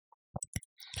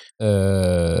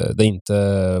 Det är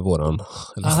inte våran.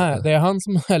 Aha, det är han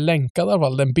som är länkad i alla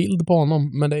fall. Det är en bild på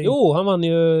honom. Men det är... Jo, han vann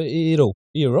ju i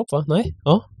Europe, va? Nej?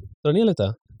 Ja, dra ner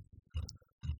lite.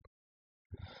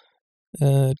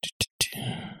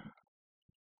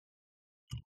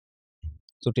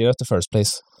 Sortera efter first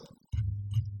place.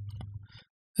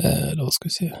 Då ska vi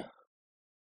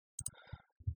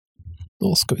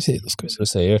se. Du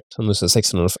säger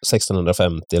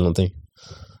 1650 eller någonting.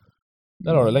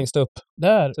 Där har du längst upp.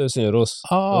 Där. 1000 euros.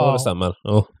 Ja, det stämmer.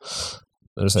 Ja.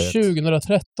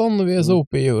 2013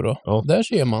 VSOP i euro. Ja. Där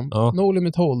ser man. Ja. No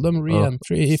Limit Hold'em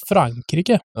Re-entry i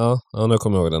Frankrike. Ja, nu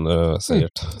kommer jag ihåg den du säger.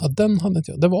 Ja, den hade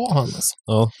inte jag. Det var han alltså.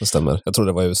 Ja, det stämmer. Jag tror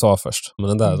det var i USA först.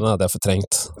 Men den hade jag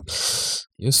förträngt.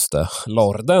 Just det.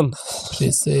 Lorden.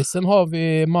 Precis. Sen har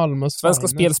vi Malmös Svenska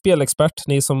spelexpert.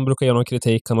 Ni som brukar göra någon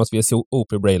kritik kan ha ett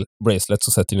VSOP-bracelet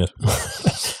så sätter ni ner.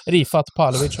 Rifat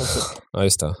Palovic också. Ja,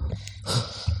 just det.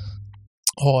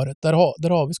 Där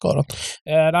har vi skaran.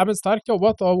 Nej, men starkt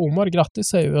jobbat av Omar. Grattis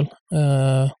säger väl.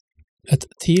 Ett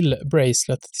till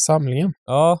bracelet till samlingen.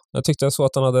 Ja, jag tyckte jag så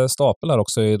att han hade stapel här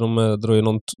också. De drog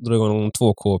igång någon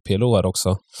 2K-PLO här också.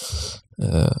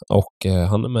 Och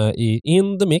han är med i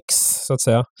In the Mix, så att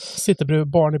säga. Sitter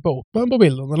bredvid Barney Boatman på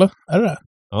bilden, eller? Är det det?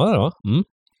 Ja, det är det. Mm.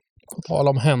 På tal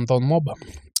om hand-on-mobb.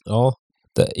 Ja,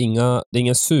 det är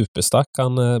ingen superstack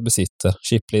han besitter.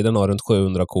 Chipleadern har runt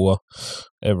 700K.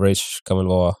 Average kan väl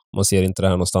vara, man ser inte det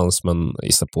här någonstans, men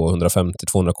gissar på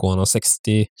 150-200K. Han har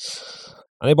 60...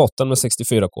 Han är i botten med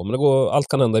 64K, men allt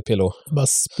kan hända i PLO. Bara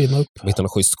spinna upp. Mitt i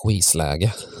något schysst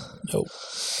squeeze-läge. Jo.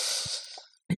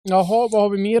 Jaha, vad har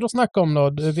vi mer att snacka om då?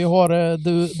 Vi har,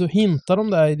 du hintar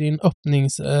om det i din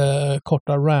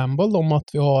öppningskorta ramble om att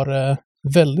vi har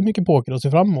väldigt mycket poker att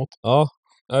se fram emot. Ja,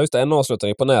 just det. En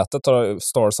avslutning på nätet har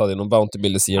Stars hade någon Bounty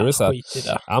Builder Series här. Skit i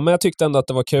det. Ja, men jag tyckte ändå att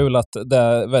det var kul att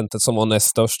det eventet som var näst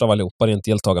störst av allihopa rent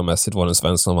deltagarmässigt var en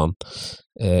svensk som vann.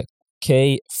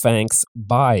 K-Thanks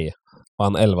Buy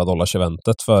vann $11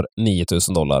 eventet för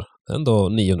 $9,000. Ändå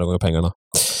 900 gånger pengarna.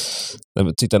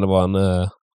 Jag tyckte det var en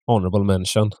honorable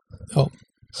mention. Ja.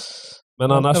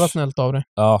 Men annars... Det var snällt av dig.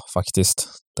 Ja, faktiskt.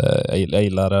 Jag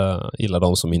gillar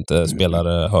de som inte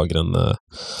spelar högre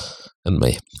än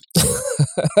mig.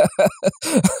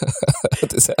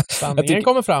 Sanningen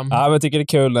kommer fram. Ja, men jag tycker det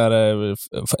är kul när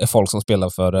folk som spelar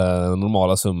för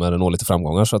normala summor når lite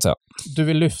framgångar, så att säga. Du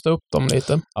vill lyfta upp dem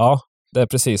lite. Ja, det är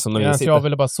precis som när vi sitter... Jag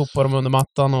ville bara sopa dem under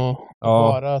mattan och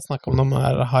bara snacka om de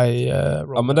här high...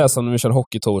 ja, men det är som när vi kör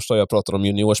hockeytorsdag och jag pratar om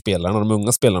juniorspelarna och de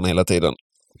unga spelarna hela tiden.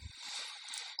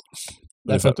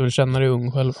 Därför att du vill känna dig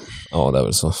ung själv. Ja, det är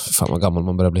väl så. Fan vad gammal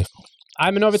man börjar bli.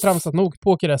 Nej, men nu har vi tramsat nog.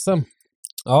 Poker-SM.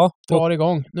 Ja. Drar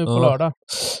igång nu på lördag.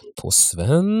 På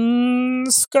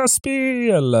Svenska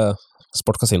Spel.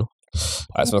 Sportkasino.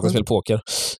 Nej, Svenska Spel Poker.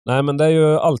 Nej, men det är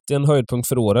ju alltid en höjdpunkt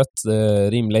för året. Det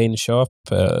är rimliga inköp.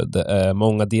 Det är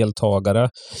många deltagare.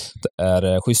 Det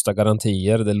är schyssta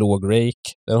garantier. Det är låg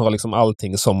rake. Den har liksom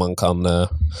allting som man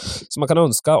kan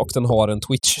önska. Och den har en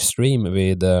Twitch-stream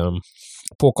vid...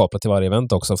 påkopplat till varje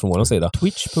event också från vår sida.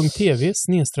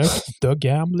 Twitch.tv/The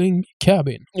Gambling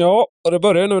Cabin. Ja, och det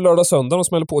börjar nu lördag söndag. De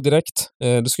smäller på direkt.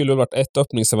 Det skulle ha varit ett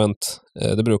öppningsevent.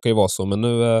 Det brukar ju vara så. Men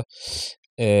nu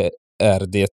är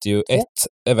det ju ett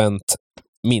event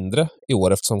mindre i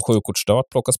år eftersom sjukortsstart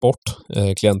plockas bort.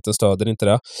 Klienten stöder inte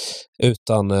det.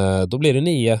 Utan då blir det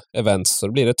 9 events. Så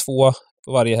då blir det 2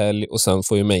 på varje helg och sen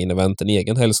får ju main event en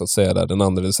egen helg så att säga där, den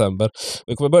 2 december.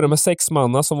 Vi kommer börja med 6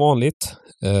 manna som vanligt.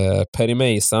 Perry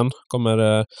Mason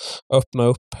kommer öppna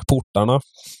upp portarna.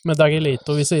 Med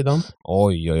Daggelito vid sidan.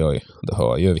 Oj. Det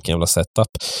hör ju vilken jävla setup.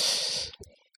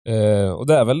 Och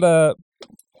det är väl det...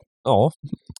 Ja,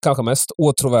 kanske mest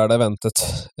åtråvärda eventet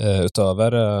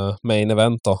utöver main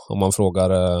event då, om man frågar.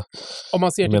 Om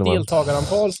man ser till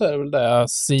deltagarantal så är det väl det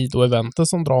sidoeventet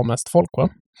som drar mest folk, va?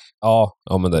 Ja,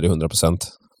 men det är det 100%.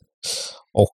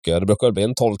 Och det brukar bli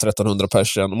en 1200-1300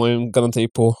 personer. De har ju en garanti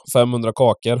på 500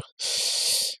 kakor.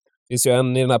 Det finns ju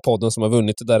en i den här podden som har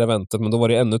vunnit det där eventet, men då var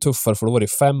det ännu tuffare för då var det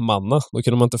 5 manna. Då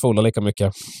kunde man inte fulla lika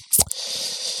mycket.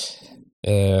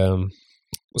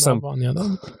 Och sen vann jag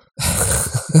den.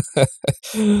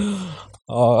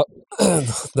 Ja,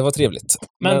 det var trevligt.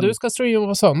 Men du ska streama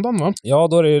på söndagen, va? Ja,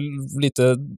 då är det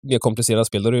lite mer komplicerat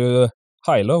spel. Då är det ju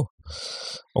high-low.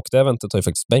 Och det eventet har ju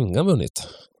faktiskt Bengan vunnit.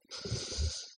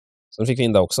 Så fick vi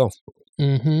in det också.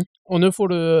 Mm-hmm. Och nu får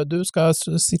du ska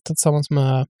sitta tillsammans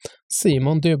med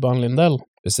Simon Dybban Lindell.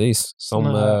 Precis. Som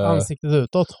ansiktet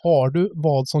utåt. Har du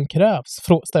vad som krävs?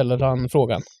 Ställer han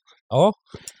frågan. Ja,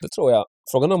 det tror jag.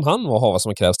 Frågan om han har vad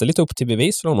som krävs. Det är lite upp till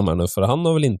bevis för honom här nu. För han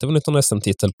har väl inte vunnit någon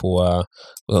SM-titel på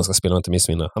Svenska spel, om inte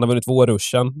missminner. Han har vunnit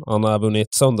vårruschen. Han har vunnit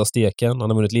söndagssteken. Han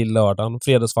har vunnit lillördagen.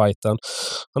 Fredagsfighten.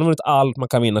 Han har vunnit allt man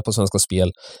kan vinna på Svenska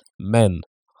spel. Men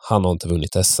han har inte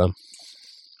vunnit SM.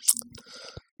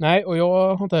 Nej, och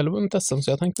jag har inte heller vunnit SM,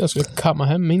 så jag tänkte jag skulle kamma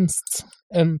hem minst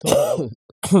en dag.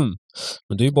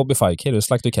 Men du är ju Bobby Fike, du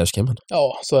slaktar ju cashcamen.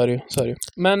 Ja, så är det ju.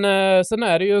 Men sen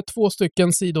är det ju 2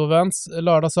 stycken sidoevents,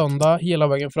 lördag, söndag, hela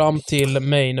vägen fram till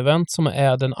main event som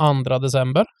är den 2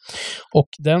 december. Och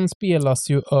den spelas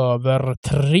ju över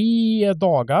 3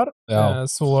 dagar. Ja.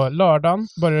 Så lördagen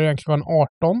börjar den klockan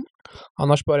 18.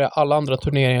 Annars börjar alla andra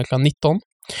turneringar klockan 19.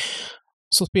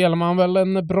 Så spelar man väl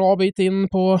en bra bit in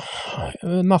på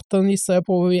natten, gissar jag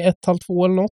på, vid 1:30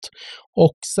 eller något.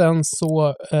 Och sen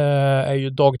så är ju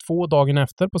dag 2 dagen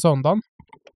efter på söndagen.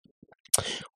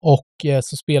 Och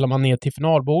så spelar man ner till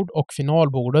finalbord. Och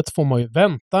finalbordet får man ju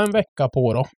vänta en vecka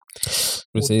på då.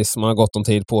 Precis, man har gott om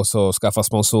tid på sig att skaffa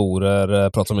sponsorer,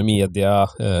 prata med media,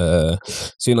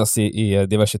 synas i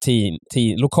diverse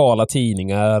lokala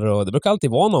tidningar, och det brukar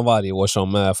alltid vara någon varje år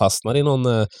som fastnar i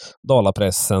någon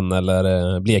Dalapressen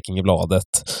eller Blekingebladet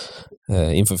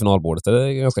inför finalbordet. Det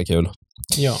är ganska kul.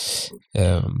 Ja.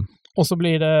 Och så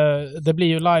blir det blir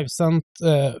ju livesänt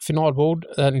finalbord,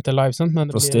 inte livesänt, men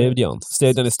det blir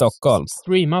Studion i Stockholm.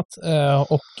 Streamat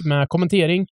och med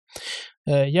kommentering.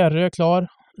 Jerry är klar.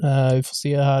 Vi får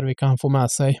se här vi kan få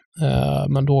med sig.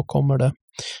 Men då kommer det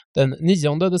den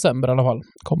 9 december i alla fall.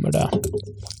 Kommer det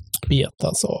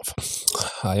betas av.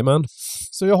 Jajamän.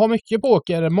 Så jag har mycket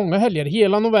poker, många helger.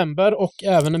 Hela november och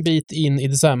även en bit in i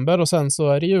december. Och sen så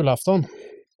är det julafton.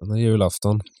 Den är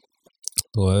julafton.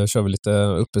 Då kör vi lite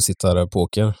uppesittare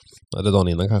poker. Eller dagen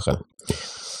innan kanske.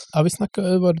 Ja,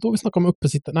 var det då vi snackade om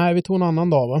uppesittare? Nej, vi tog en annan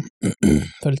dag, va?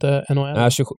 För lite NHL.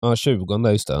 Nej, 20,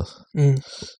 just det. Mm.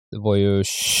 Det var ju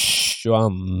 22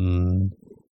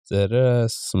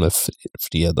 som är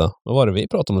fredag. Vad var det vi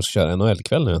pratade om att köra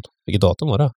NHL-kväll nu? Vilket datum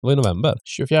var det? Det var i november.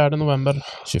 24 november.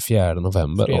 24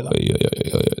 november. Oj.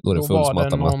 Då är det full smatta.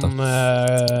 Då var det någon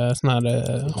sån här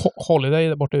holiday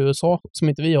där borta i USA som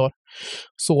inte vi har.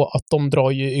 Så att de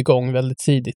drar ju igång väldigt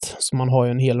tidigt. Så man har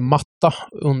ju en hel matta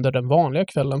under den vanliga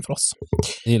kvällen för oss.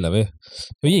 Det gillar vi.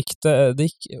 Hur gick det? Det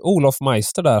gick Olof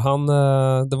Meister där.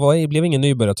 Det blev ingen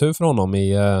nybörjartur för honom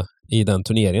i den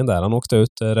turneringen där. Han åkte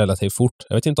ut relativt fort.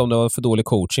 Jag vet inte om det var för dålig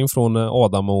coaching från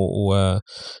Adam och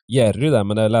Jerry där,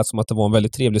 men det lät som att det var en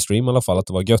väldigt trevlig stream i alla fall. Att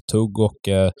det var göttugg och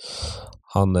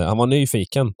han var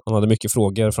nyfiken. Han hade mycket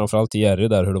frågor, framförallt till Jerry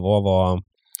där, hur det var att vara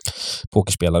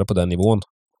pokerspelare på den nivån.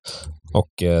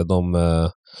 Och de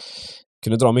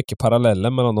kunde dra mycket paralleller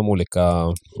mellan de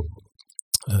olika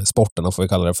sporterna, får vi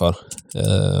kalla det för.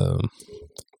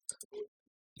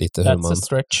 Lite hur man... a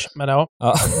stretch, men ja.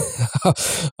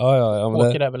 Ja, men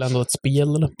poker är väl ändå ett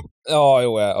spel, eller? Ja,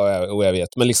 jag vet.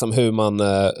 Men liksom hur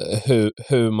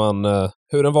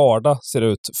en vardag ser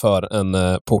ut för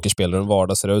en pokerspelare, en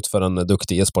vardag ser ut för en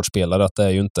duktig e-sportspelare. Att det är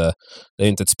ju inte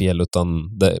ett spel, utan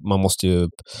man måste ju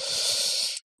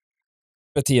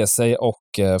bete sig och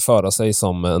föra sig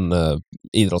som en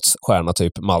idrottsstjärna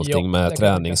typ, med allting med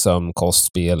träning, sömn, kost,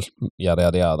 spel,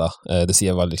 jada. Det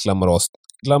ser väldigt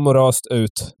glamoröst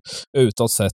ut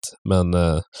utåt sett, men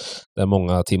det är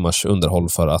många timmars underhåll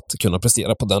för att kunna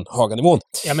prestera på den höga nivån.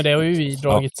 Ja, men det har ju vi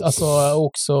dragit, alltså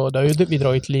också, det har ju vi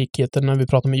dragit likheter när vi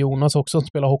pratar med Jonas också, som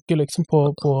spelar hockey liksom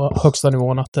på högsta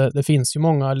nivån, att det finns ju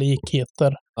många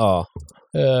likheter. Ja.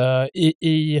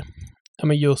 Ja,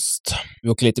 men just... Vi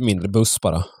åker lite mindre buss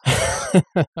bara.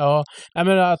 Ja,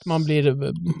 men att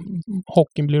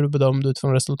hockeyn blir du bedömd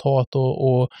utifrån resultat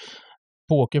och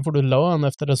poker får du lön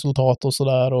efter resultat och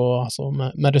sådär, och alltså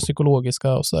med det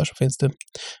psykologiska och sådär, så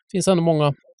finns ändå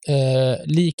många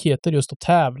likheter just att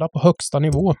tävla på högsta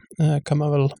nivå, kan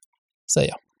man väl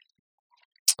säga.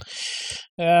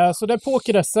 Så det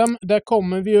poker-SM, det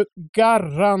kommer vi ju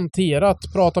garanterat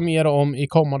prata mer om i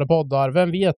kommande poddar.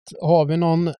 Vem vet, har vi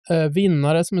någon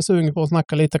vinnare som är sugen på att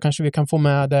snacka lite, kanske vi kan få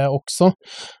med det också.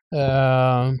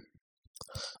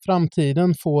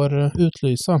 Framtiden får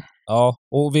utlysa. Ja,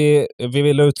 och vi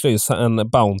vill utlysa en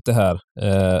bounty här.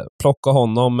 Plocka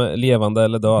honom levande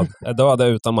eller död. Död är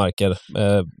utan marker.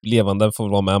 Levande får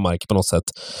vara med marker på något sätt.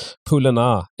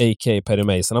 Pullena, a.k.a. Perry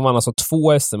Mason. Han vann alltså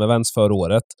 2 SM-events förra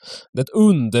året. Det är ett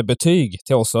underbetyg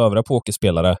till oss övriga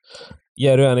pokerspelare.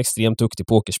 Jerry är en extremt duktig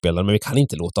pokerspelare, men vi kan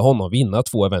inte låta honom vinna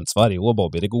 2 events varje år,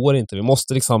 Bobby. Det går inte. Vi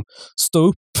måste liksom stå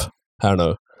upp här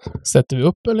nu. Sätter vi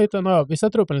upp vi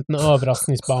sätter upp en liten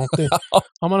överraskningsbounty.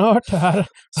 Har man hört det här,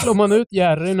 slår man ut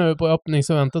Jerry nu på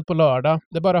öppningseventet på lördag.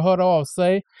 Det är bara att höra av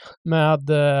sig med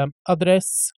adress,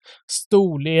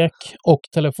 storlek och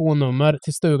telefonnummer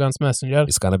till stugans Messenger.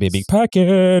 It's gonna be a big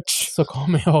package. Så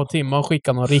kommer jag och Timma och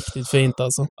skicka något riktigt fint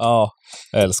alltså. Ja,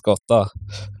 älskotta.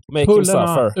 Make him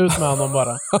suffer. Ut med honom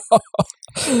bara.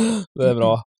 Det är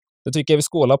bra. Det tycker jag vi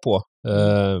skålar på.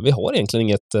 Vi har egentligen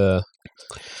inget...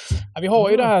 Ja, vi har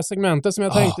ju det här segmentet som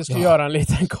jag tänkte skulle göra en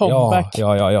liten comeback.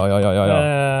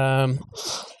 Ja.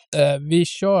 Vi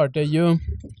körde ju...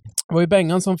 Det var ju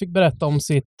Bengan som fick berätta om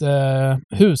sitt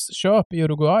husköp i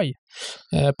Uruguay.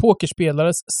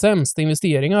 Pokerspelares sämsta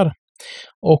investeringar.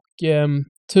 Och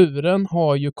turen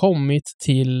har ju kommit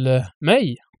till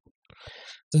mig.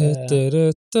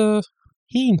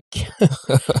 Hink.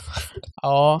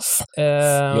 Ja.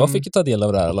 Jag fick ju ta del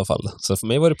av det här i alla fall. Så för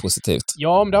mig var det positivt.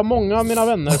 Ja, men det har många av mina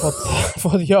vänner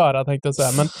fått göra, tänkte jag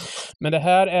säga. Men det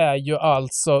här är ju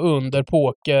alltså under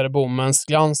pokerboomens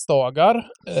glansdagar.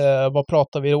 Vad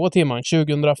pratar vi då, Timman?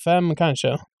 2005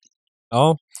 kanske?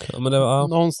 Ja, men det var...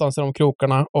 Någonstans i de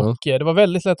krokarna. Och det var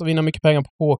väldigt lätt att vinna mycket pengar på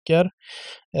poker.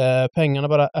 Pengarna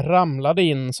bara ramlade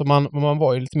in, så man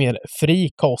var ju lite mer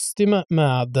frikostig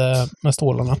med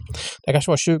stålarna. Det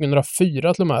kanske var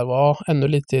 2004 till och med, det var ännu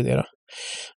lite tidigare.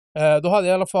 Då hade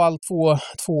jag i alla fall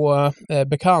två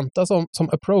bekanta som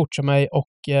approachade mig och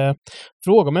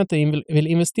frågade om jag inte vill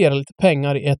investera lite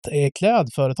pengar i ett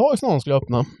klädföretag som någon skulle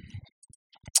öppna.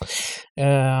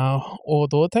 Och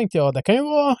då tänkte jag, det kan ju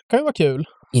vara kul.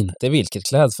 Inte vilket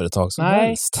klädföretag som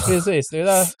helst. Nej, precis. Det är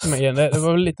där det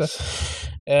var väl lite...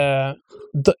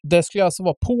 det skulle alltså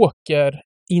vara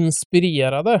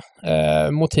pokerinspirerade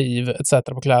motiv etc.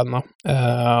 på kläderna.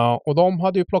 Och de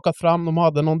hade ju plockat fram, de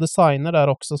hade någon designer där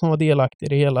också som var delaktig i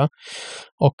det hela.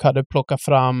 Och hade plockat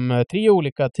fram 3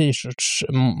 olika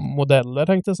t-shirts-modeller,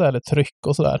 tänkte jag säga, eller tryck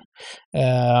och sådär.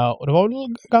 Och det var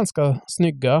väl ganska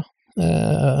snygga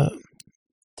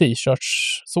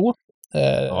t-shirts så.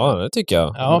 Ja, det tycker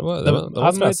jag. Ja, det var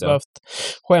hade man inte behövt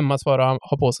skämmas för att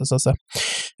ha på sig, så att säga.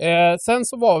 Sen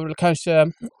så var väl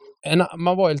kanske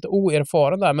man var ju lite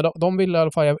oerfaren där, men de ville i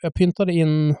alla fall, jag pyntade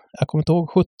in, jag kommer inte ihåg,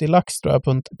 70 lax tror jag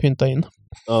pynta in.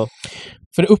 Ja.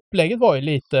 För upplägget var ju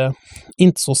lite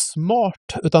inte så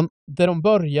smart, utan det de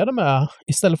började med,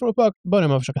 istället för att börja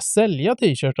med att försöka sälja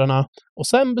t-shirtarna och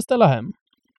sen beställa hem,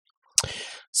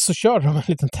 så körde de en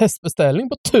liten testbeställning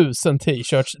på 1000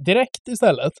 t-shirts direkt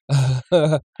istället.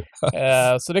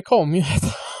 Så det kom ju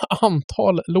ett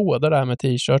antal lådor där med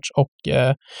t-shirts och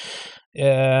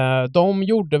de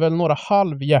gjorde väl några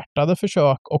halvhjärtade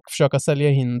försök och försöka sälja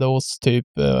in det hos typ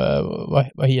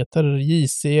vad heter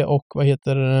JC och vad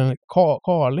heter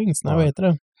Carlings? Nej, vad heter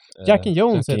det? Jack and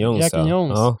Jones. Jack and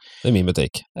Jones. Ja, det är min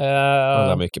butik.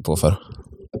 Handlar mycket på för.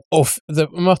 Och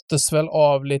det möttes väl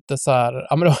av lite så här,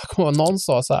 ja men då någon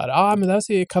sa så här, men det här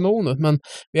ser ju kanon ut, men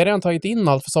vi har redan tagit in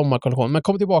allt för sommarkollektion, men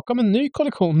kom tillbaka med en ny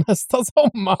kollektion nästa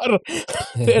sommar.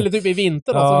 Eller typ i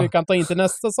vinter, så vi kan ta in till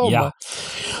nästa sommar. Ja.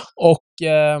 Och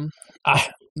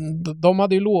de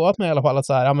hade ju lovat mig i alla fall att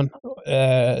så här,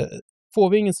 får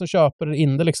vi ingen som köper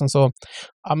in det liksom, så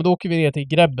men då åker vi ner till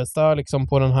Grebbestad liksom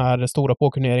på den här stora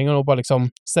pokerneringen och bara liksom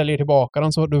säljer tillbaka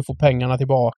den så du får pengarna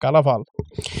tillbaka i alla fall.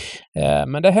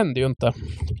 Men det hände ju inte.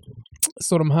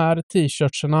 Så de här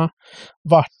t-shirtsarna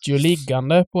vart ju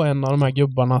liggande på en av de här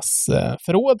gubbarnas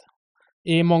förråd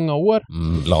i många år.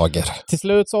 Lager. Till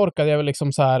slut så orkade jag väl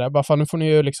liksom så här, bara fan, nu får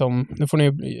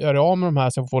ni göra av med de här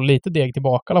så jag får lite deg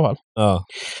tillbaka i alla fall. Ja.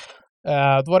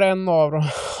 Då var det en av dem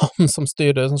som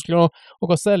styrde som skulle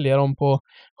åka och sälja dem på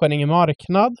Skänninge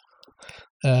marknad.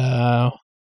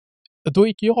 Då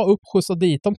gick jag upp, skjutsade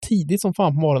dit dem tidigt som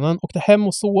fan på morgonen, åkte hem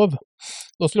och sov.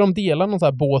 Då skulle de dela någon så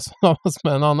här bås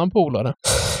med en annan polare.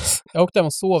 Jag åkte hem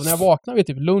och sov. När jag vaknade vid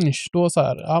typ lunch, då så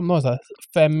här,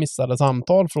 5 missade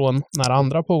samtal från den här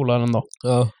andra polaren då.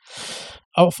 Ja.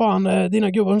 vad fan, dina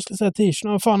gubbar ska säga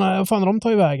t-shirtarna, vad fan har de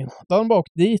tagit vägen? Då har de bara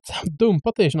åkt dit,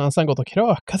 dumpat t-shirtarna och sen gått och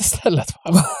krökat istället.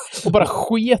 Och bara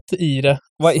sket i det.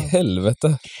 Vad i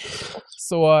helvete?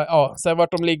 Så ja, sen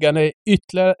vart de liggande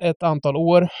ytterligare ett antal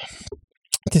år.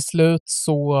 Till slut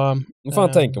så... Vad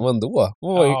fan tänker man då?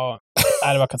 Ja,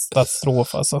 det var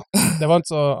katastrof alltså. Det var inte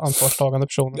så ansvarstagande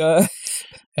personer.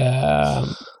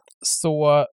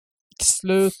 Så till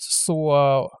slut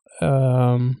så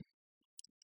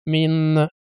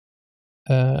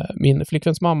min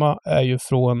flickväns mamma är ju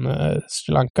från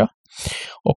Sri Lanka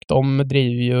och de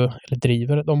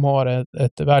de har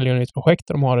ett välgörenhetsprojekt.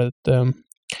 De har ett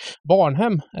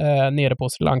barnhem nere på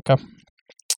Sri Lanka.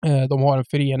 De har en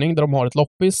förening där de har ett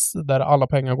loppis där alla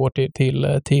pengar går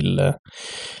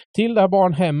till det här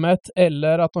barnhemmet,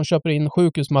 eller att de köper in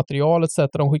sjukhusmaterial etc.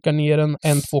 De skickar ner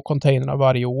två containrar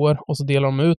varje år och så delar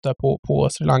de ut det på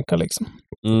Sri Lanka liksom.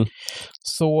 Mm.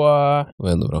 Så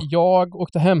bra. Jag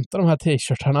åkte och hämtade de här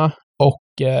t-shirtarna och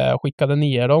skickade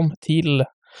ner dem till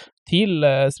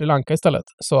Sri Lanka istället.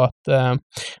 Så att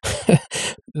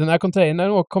den här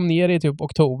containern kom ner i typ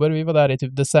oktober. Vi var där i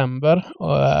typ december.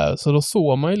 Så då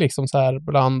såg man ju liksom så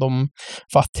här bland de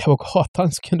fattiga på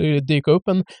gatan så kunde det dyka upp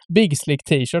en Big Slick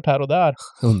t-shirt här och där.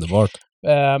 Underbart.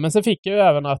 Men sen fick jag ju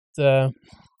även att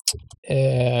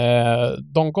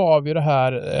de gav ju det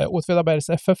här Åtvidabergs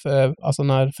FF, alltså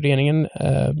när föreningen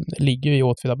ligger i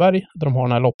Åtvidaberg där de har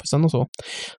den här loppisen och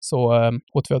så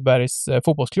Åtvidabergs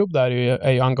fotbollsklubb där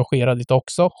är ju engagerad lite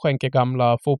också, skänker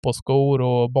gamla fotbollsskor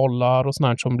och bollar och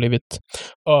sånt som blivit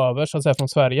över så att säga från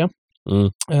Sverige.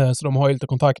 Så de har ju lite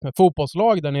kontakt med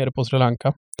fotbollslag där nere på Sri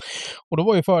Lanka. Och då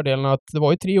var ju fördelen att det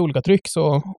var ju 3 olika tryck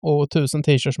och 1000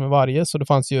 t-shirts med varje, så det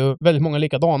fanns ju väldigt många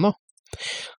likadana.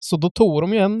 Så då tog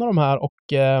de ju en av de här och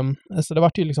så det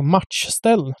var ju liksom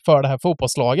matchställ för det här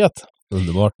fotbollslaget.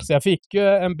 Underbart. Så jag fick ju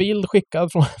en bild skickad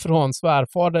från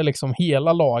svärfar där liksom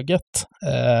hela laget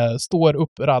står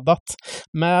uppraddat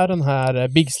med den här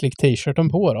Big Slick t-shirten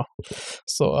på då.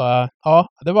 Så ja,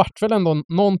 det vart väl ändå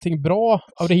någonting bra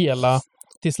av det hela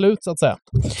till slut så att säga.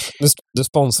 Du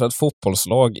sponsrade ett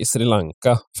fotbollslag i Sri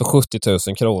Lanka för 70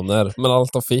 000 kronor, men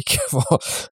allt de fick var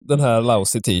den här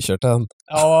lousy t-shirten.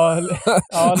 Ja,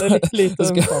 det är lite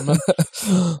ungefär.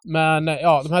 Men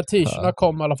ja, de här t-shirtarna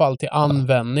kom i alla fall till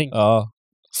användning. Ja.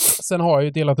 Sen har jag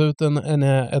ju delat ut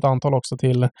ett antal också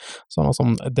till sådana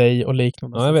som dig och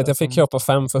liknande. Ja, jag vet. Jag fick köpa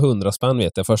 5 för 100 spänn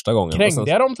vet jag första gången.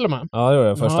 Krängde jag dem till och med? Ja, det gjorde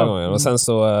jag första gången. Och sen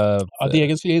så... ja,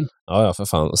 degens flin. Ja, för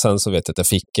fan. Och sen så vet jag att jag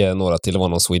fick några till. Det var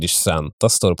någon Swedish Santa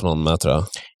står det på någon med, tror jag.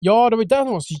 Ja, det var ju det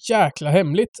som var så jäkla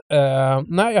hemligt.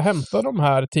 När jag hämtade de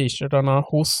här t-shirtarna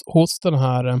hos den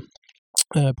här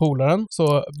polaren,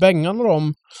 så Bengan och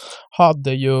de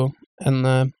hade ju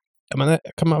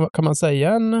kan man säga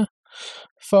en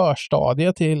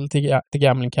förstadie till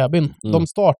Gambling Cabin. De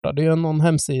startade ju någon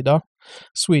hemsida,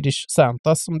 Swedish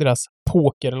Santas, som deras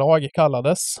pokerlag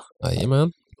kallades.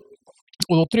 Jajamän.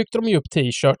 Och då tryckte de ju upp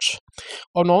t-shirts.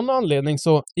 Av någon anledning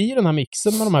så i den här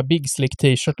mixen med de här Big Slick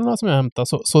t-shirtarna som jag hämtade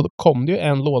så kom det ju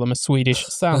en låda med Swedish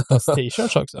Santas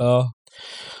t-shirts också. Ja.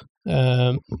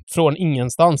 Från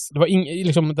ingenstans. Det var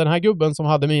liksom den här gubben som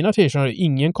hade mina t-shirts hade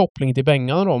ingen koppling till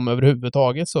Bengan och dem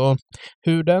överhuvudtaget, så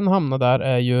hur den hamnade där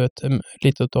är ju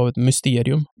lite av ett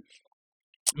mysterium.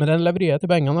 Men den levererade till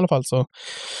Bengan i alla fall, så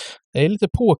det är lite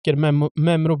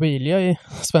poker-memorabilia i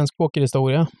svensk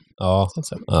pokerhistoria. Ja,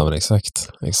 ja men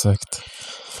exakt.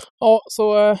 Ja,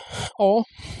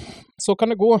 så kan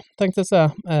det gå, tänkte jag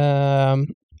säga.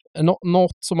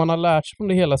 Något som man har lärt sig från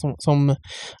det hela som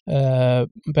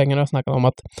Bengan har snackat om,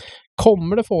 att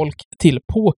kommer det folk till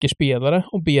pokerspelare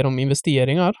och ber om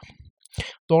investeringar,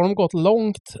 då har de gått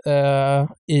långt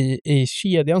i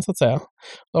kedjan så att säga.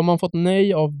 Då har man fått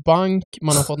nej av bank,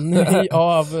 man har fått nej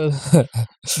av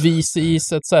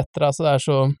VCs etc.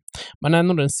 Så man är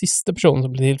ändå den sista personen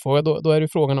som blir tillfrågad. Då är det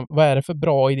frågan om vad är det för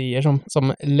bra idéer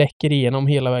som läcker igenom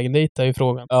hela vägen dit, är ju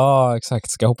frågan. Ja,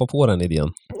 exakt. Ska jag hoppa på den idén?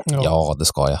 Ja, det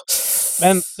ska jag.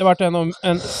 Men det var ändå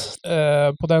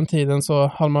på den tiden så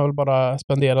hade man väl bara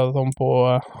spenderat dem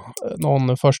på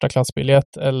någon första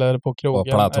klassbiljett eller på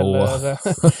krogen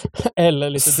eller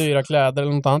lite dyra kläder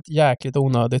eller något annat jäkligt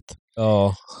onödigt.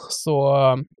 Ja. Så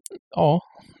ja,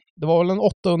 det var väl en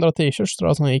 800 t-shirts tror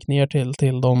jag som gick ner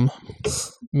till de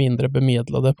mindre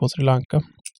bemedlade på Sri Lanka.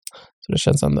 Så det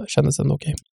kändes ändå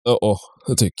okej. Ja,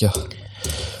 det tycker jag.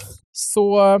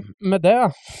 Så med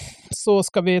det så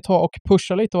ska vi ta och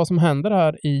pusha lite vad som händer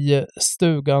här i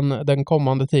stugan den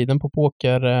kommande tiden på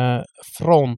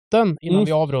pokerfronten innan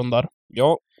vi avrundar.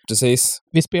 Ja, precis.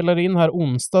 Vi spelar in här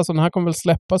onsdag, så den här kommer väl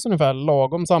släppas ungefär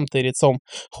lagom samtidigt som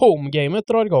homegamet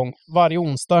drar igång. Varje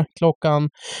onsdag klockan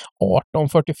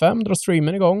 18:45 drar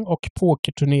streamen igång och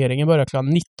pokerturneringen börjar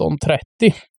klockan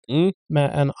 19:30.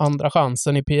 Med en andra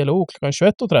chansen i PLO klockan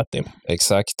 21:30.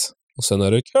 Exakt. Och sen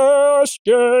är det Cash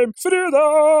Game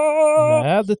fredag!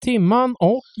 Med Timman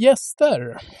och gäster.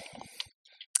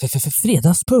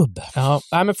 Fredagspub. Ja,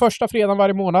 nej, men första fredagen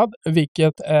varje månad,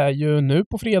 vilket är ju nu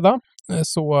på fredag.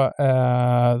 Så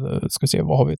ska vi se,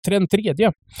 vad har vi? Den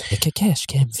tredje. Cash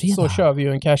Game fredag. Så kör vi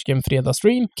ju en Cash Game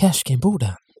fredag-stream. Cash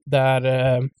Game-borden. Där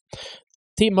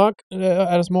Timman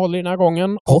är det som håller i den här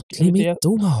gången.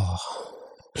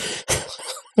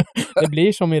 Det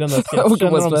blir som i den där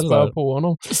sketchen när de spör på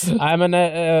honom. Nej, men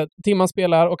Timman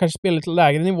spelar och kanske spelar lite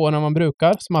lägre nivå än man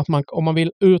brukar. Som att om man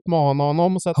vill utmana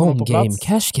honom och sätta honom på plats.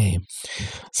 Cash game.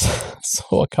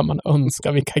 Så kan man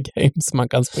önska vilka games man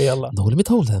kan spela. No limit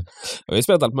hold'em. Vi har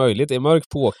spelat allt möjligt. Det är mörk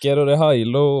poker och det är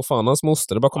Hilo och fan hans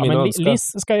moster. Det bara kommer in och önska. Liz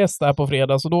ska gästa här på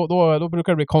fredag, så då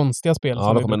brukar det bli konstiga spel.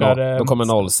 Ja, då kommer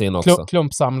Nollsin också.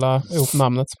 Klumpsamla ihop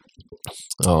namnet.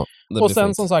 Ja, och sen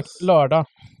fint. Som sagt, lördag.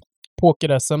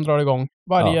 Poker-SM drar igång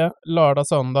varje lördag,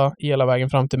 söndag hela vägen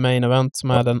fram till main event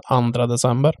som är den 2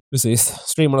 december. Precis.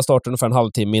 Streamarna startar ungefär en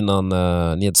halvtimme innan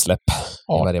nedsläpp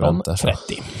i varje event. 18:30.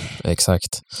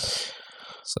 Exakt.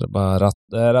 Så det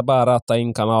är bara att ratta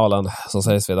in kanalen, så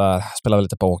sägs vi där. Spelar vi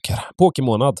lite poker.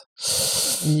 Pokermånad.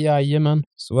 Jajamän.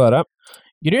 Så är det.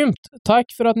 Grymt. Tack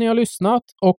för att ni har lyssnat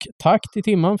och tack till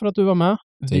Timman för att du var med.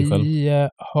 Vi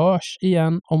hörs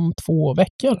igen om 2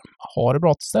 veckor. Ha det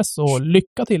bra tills dess och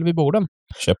lycka till vid borden.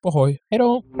 Köp och hoj. Hej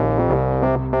då!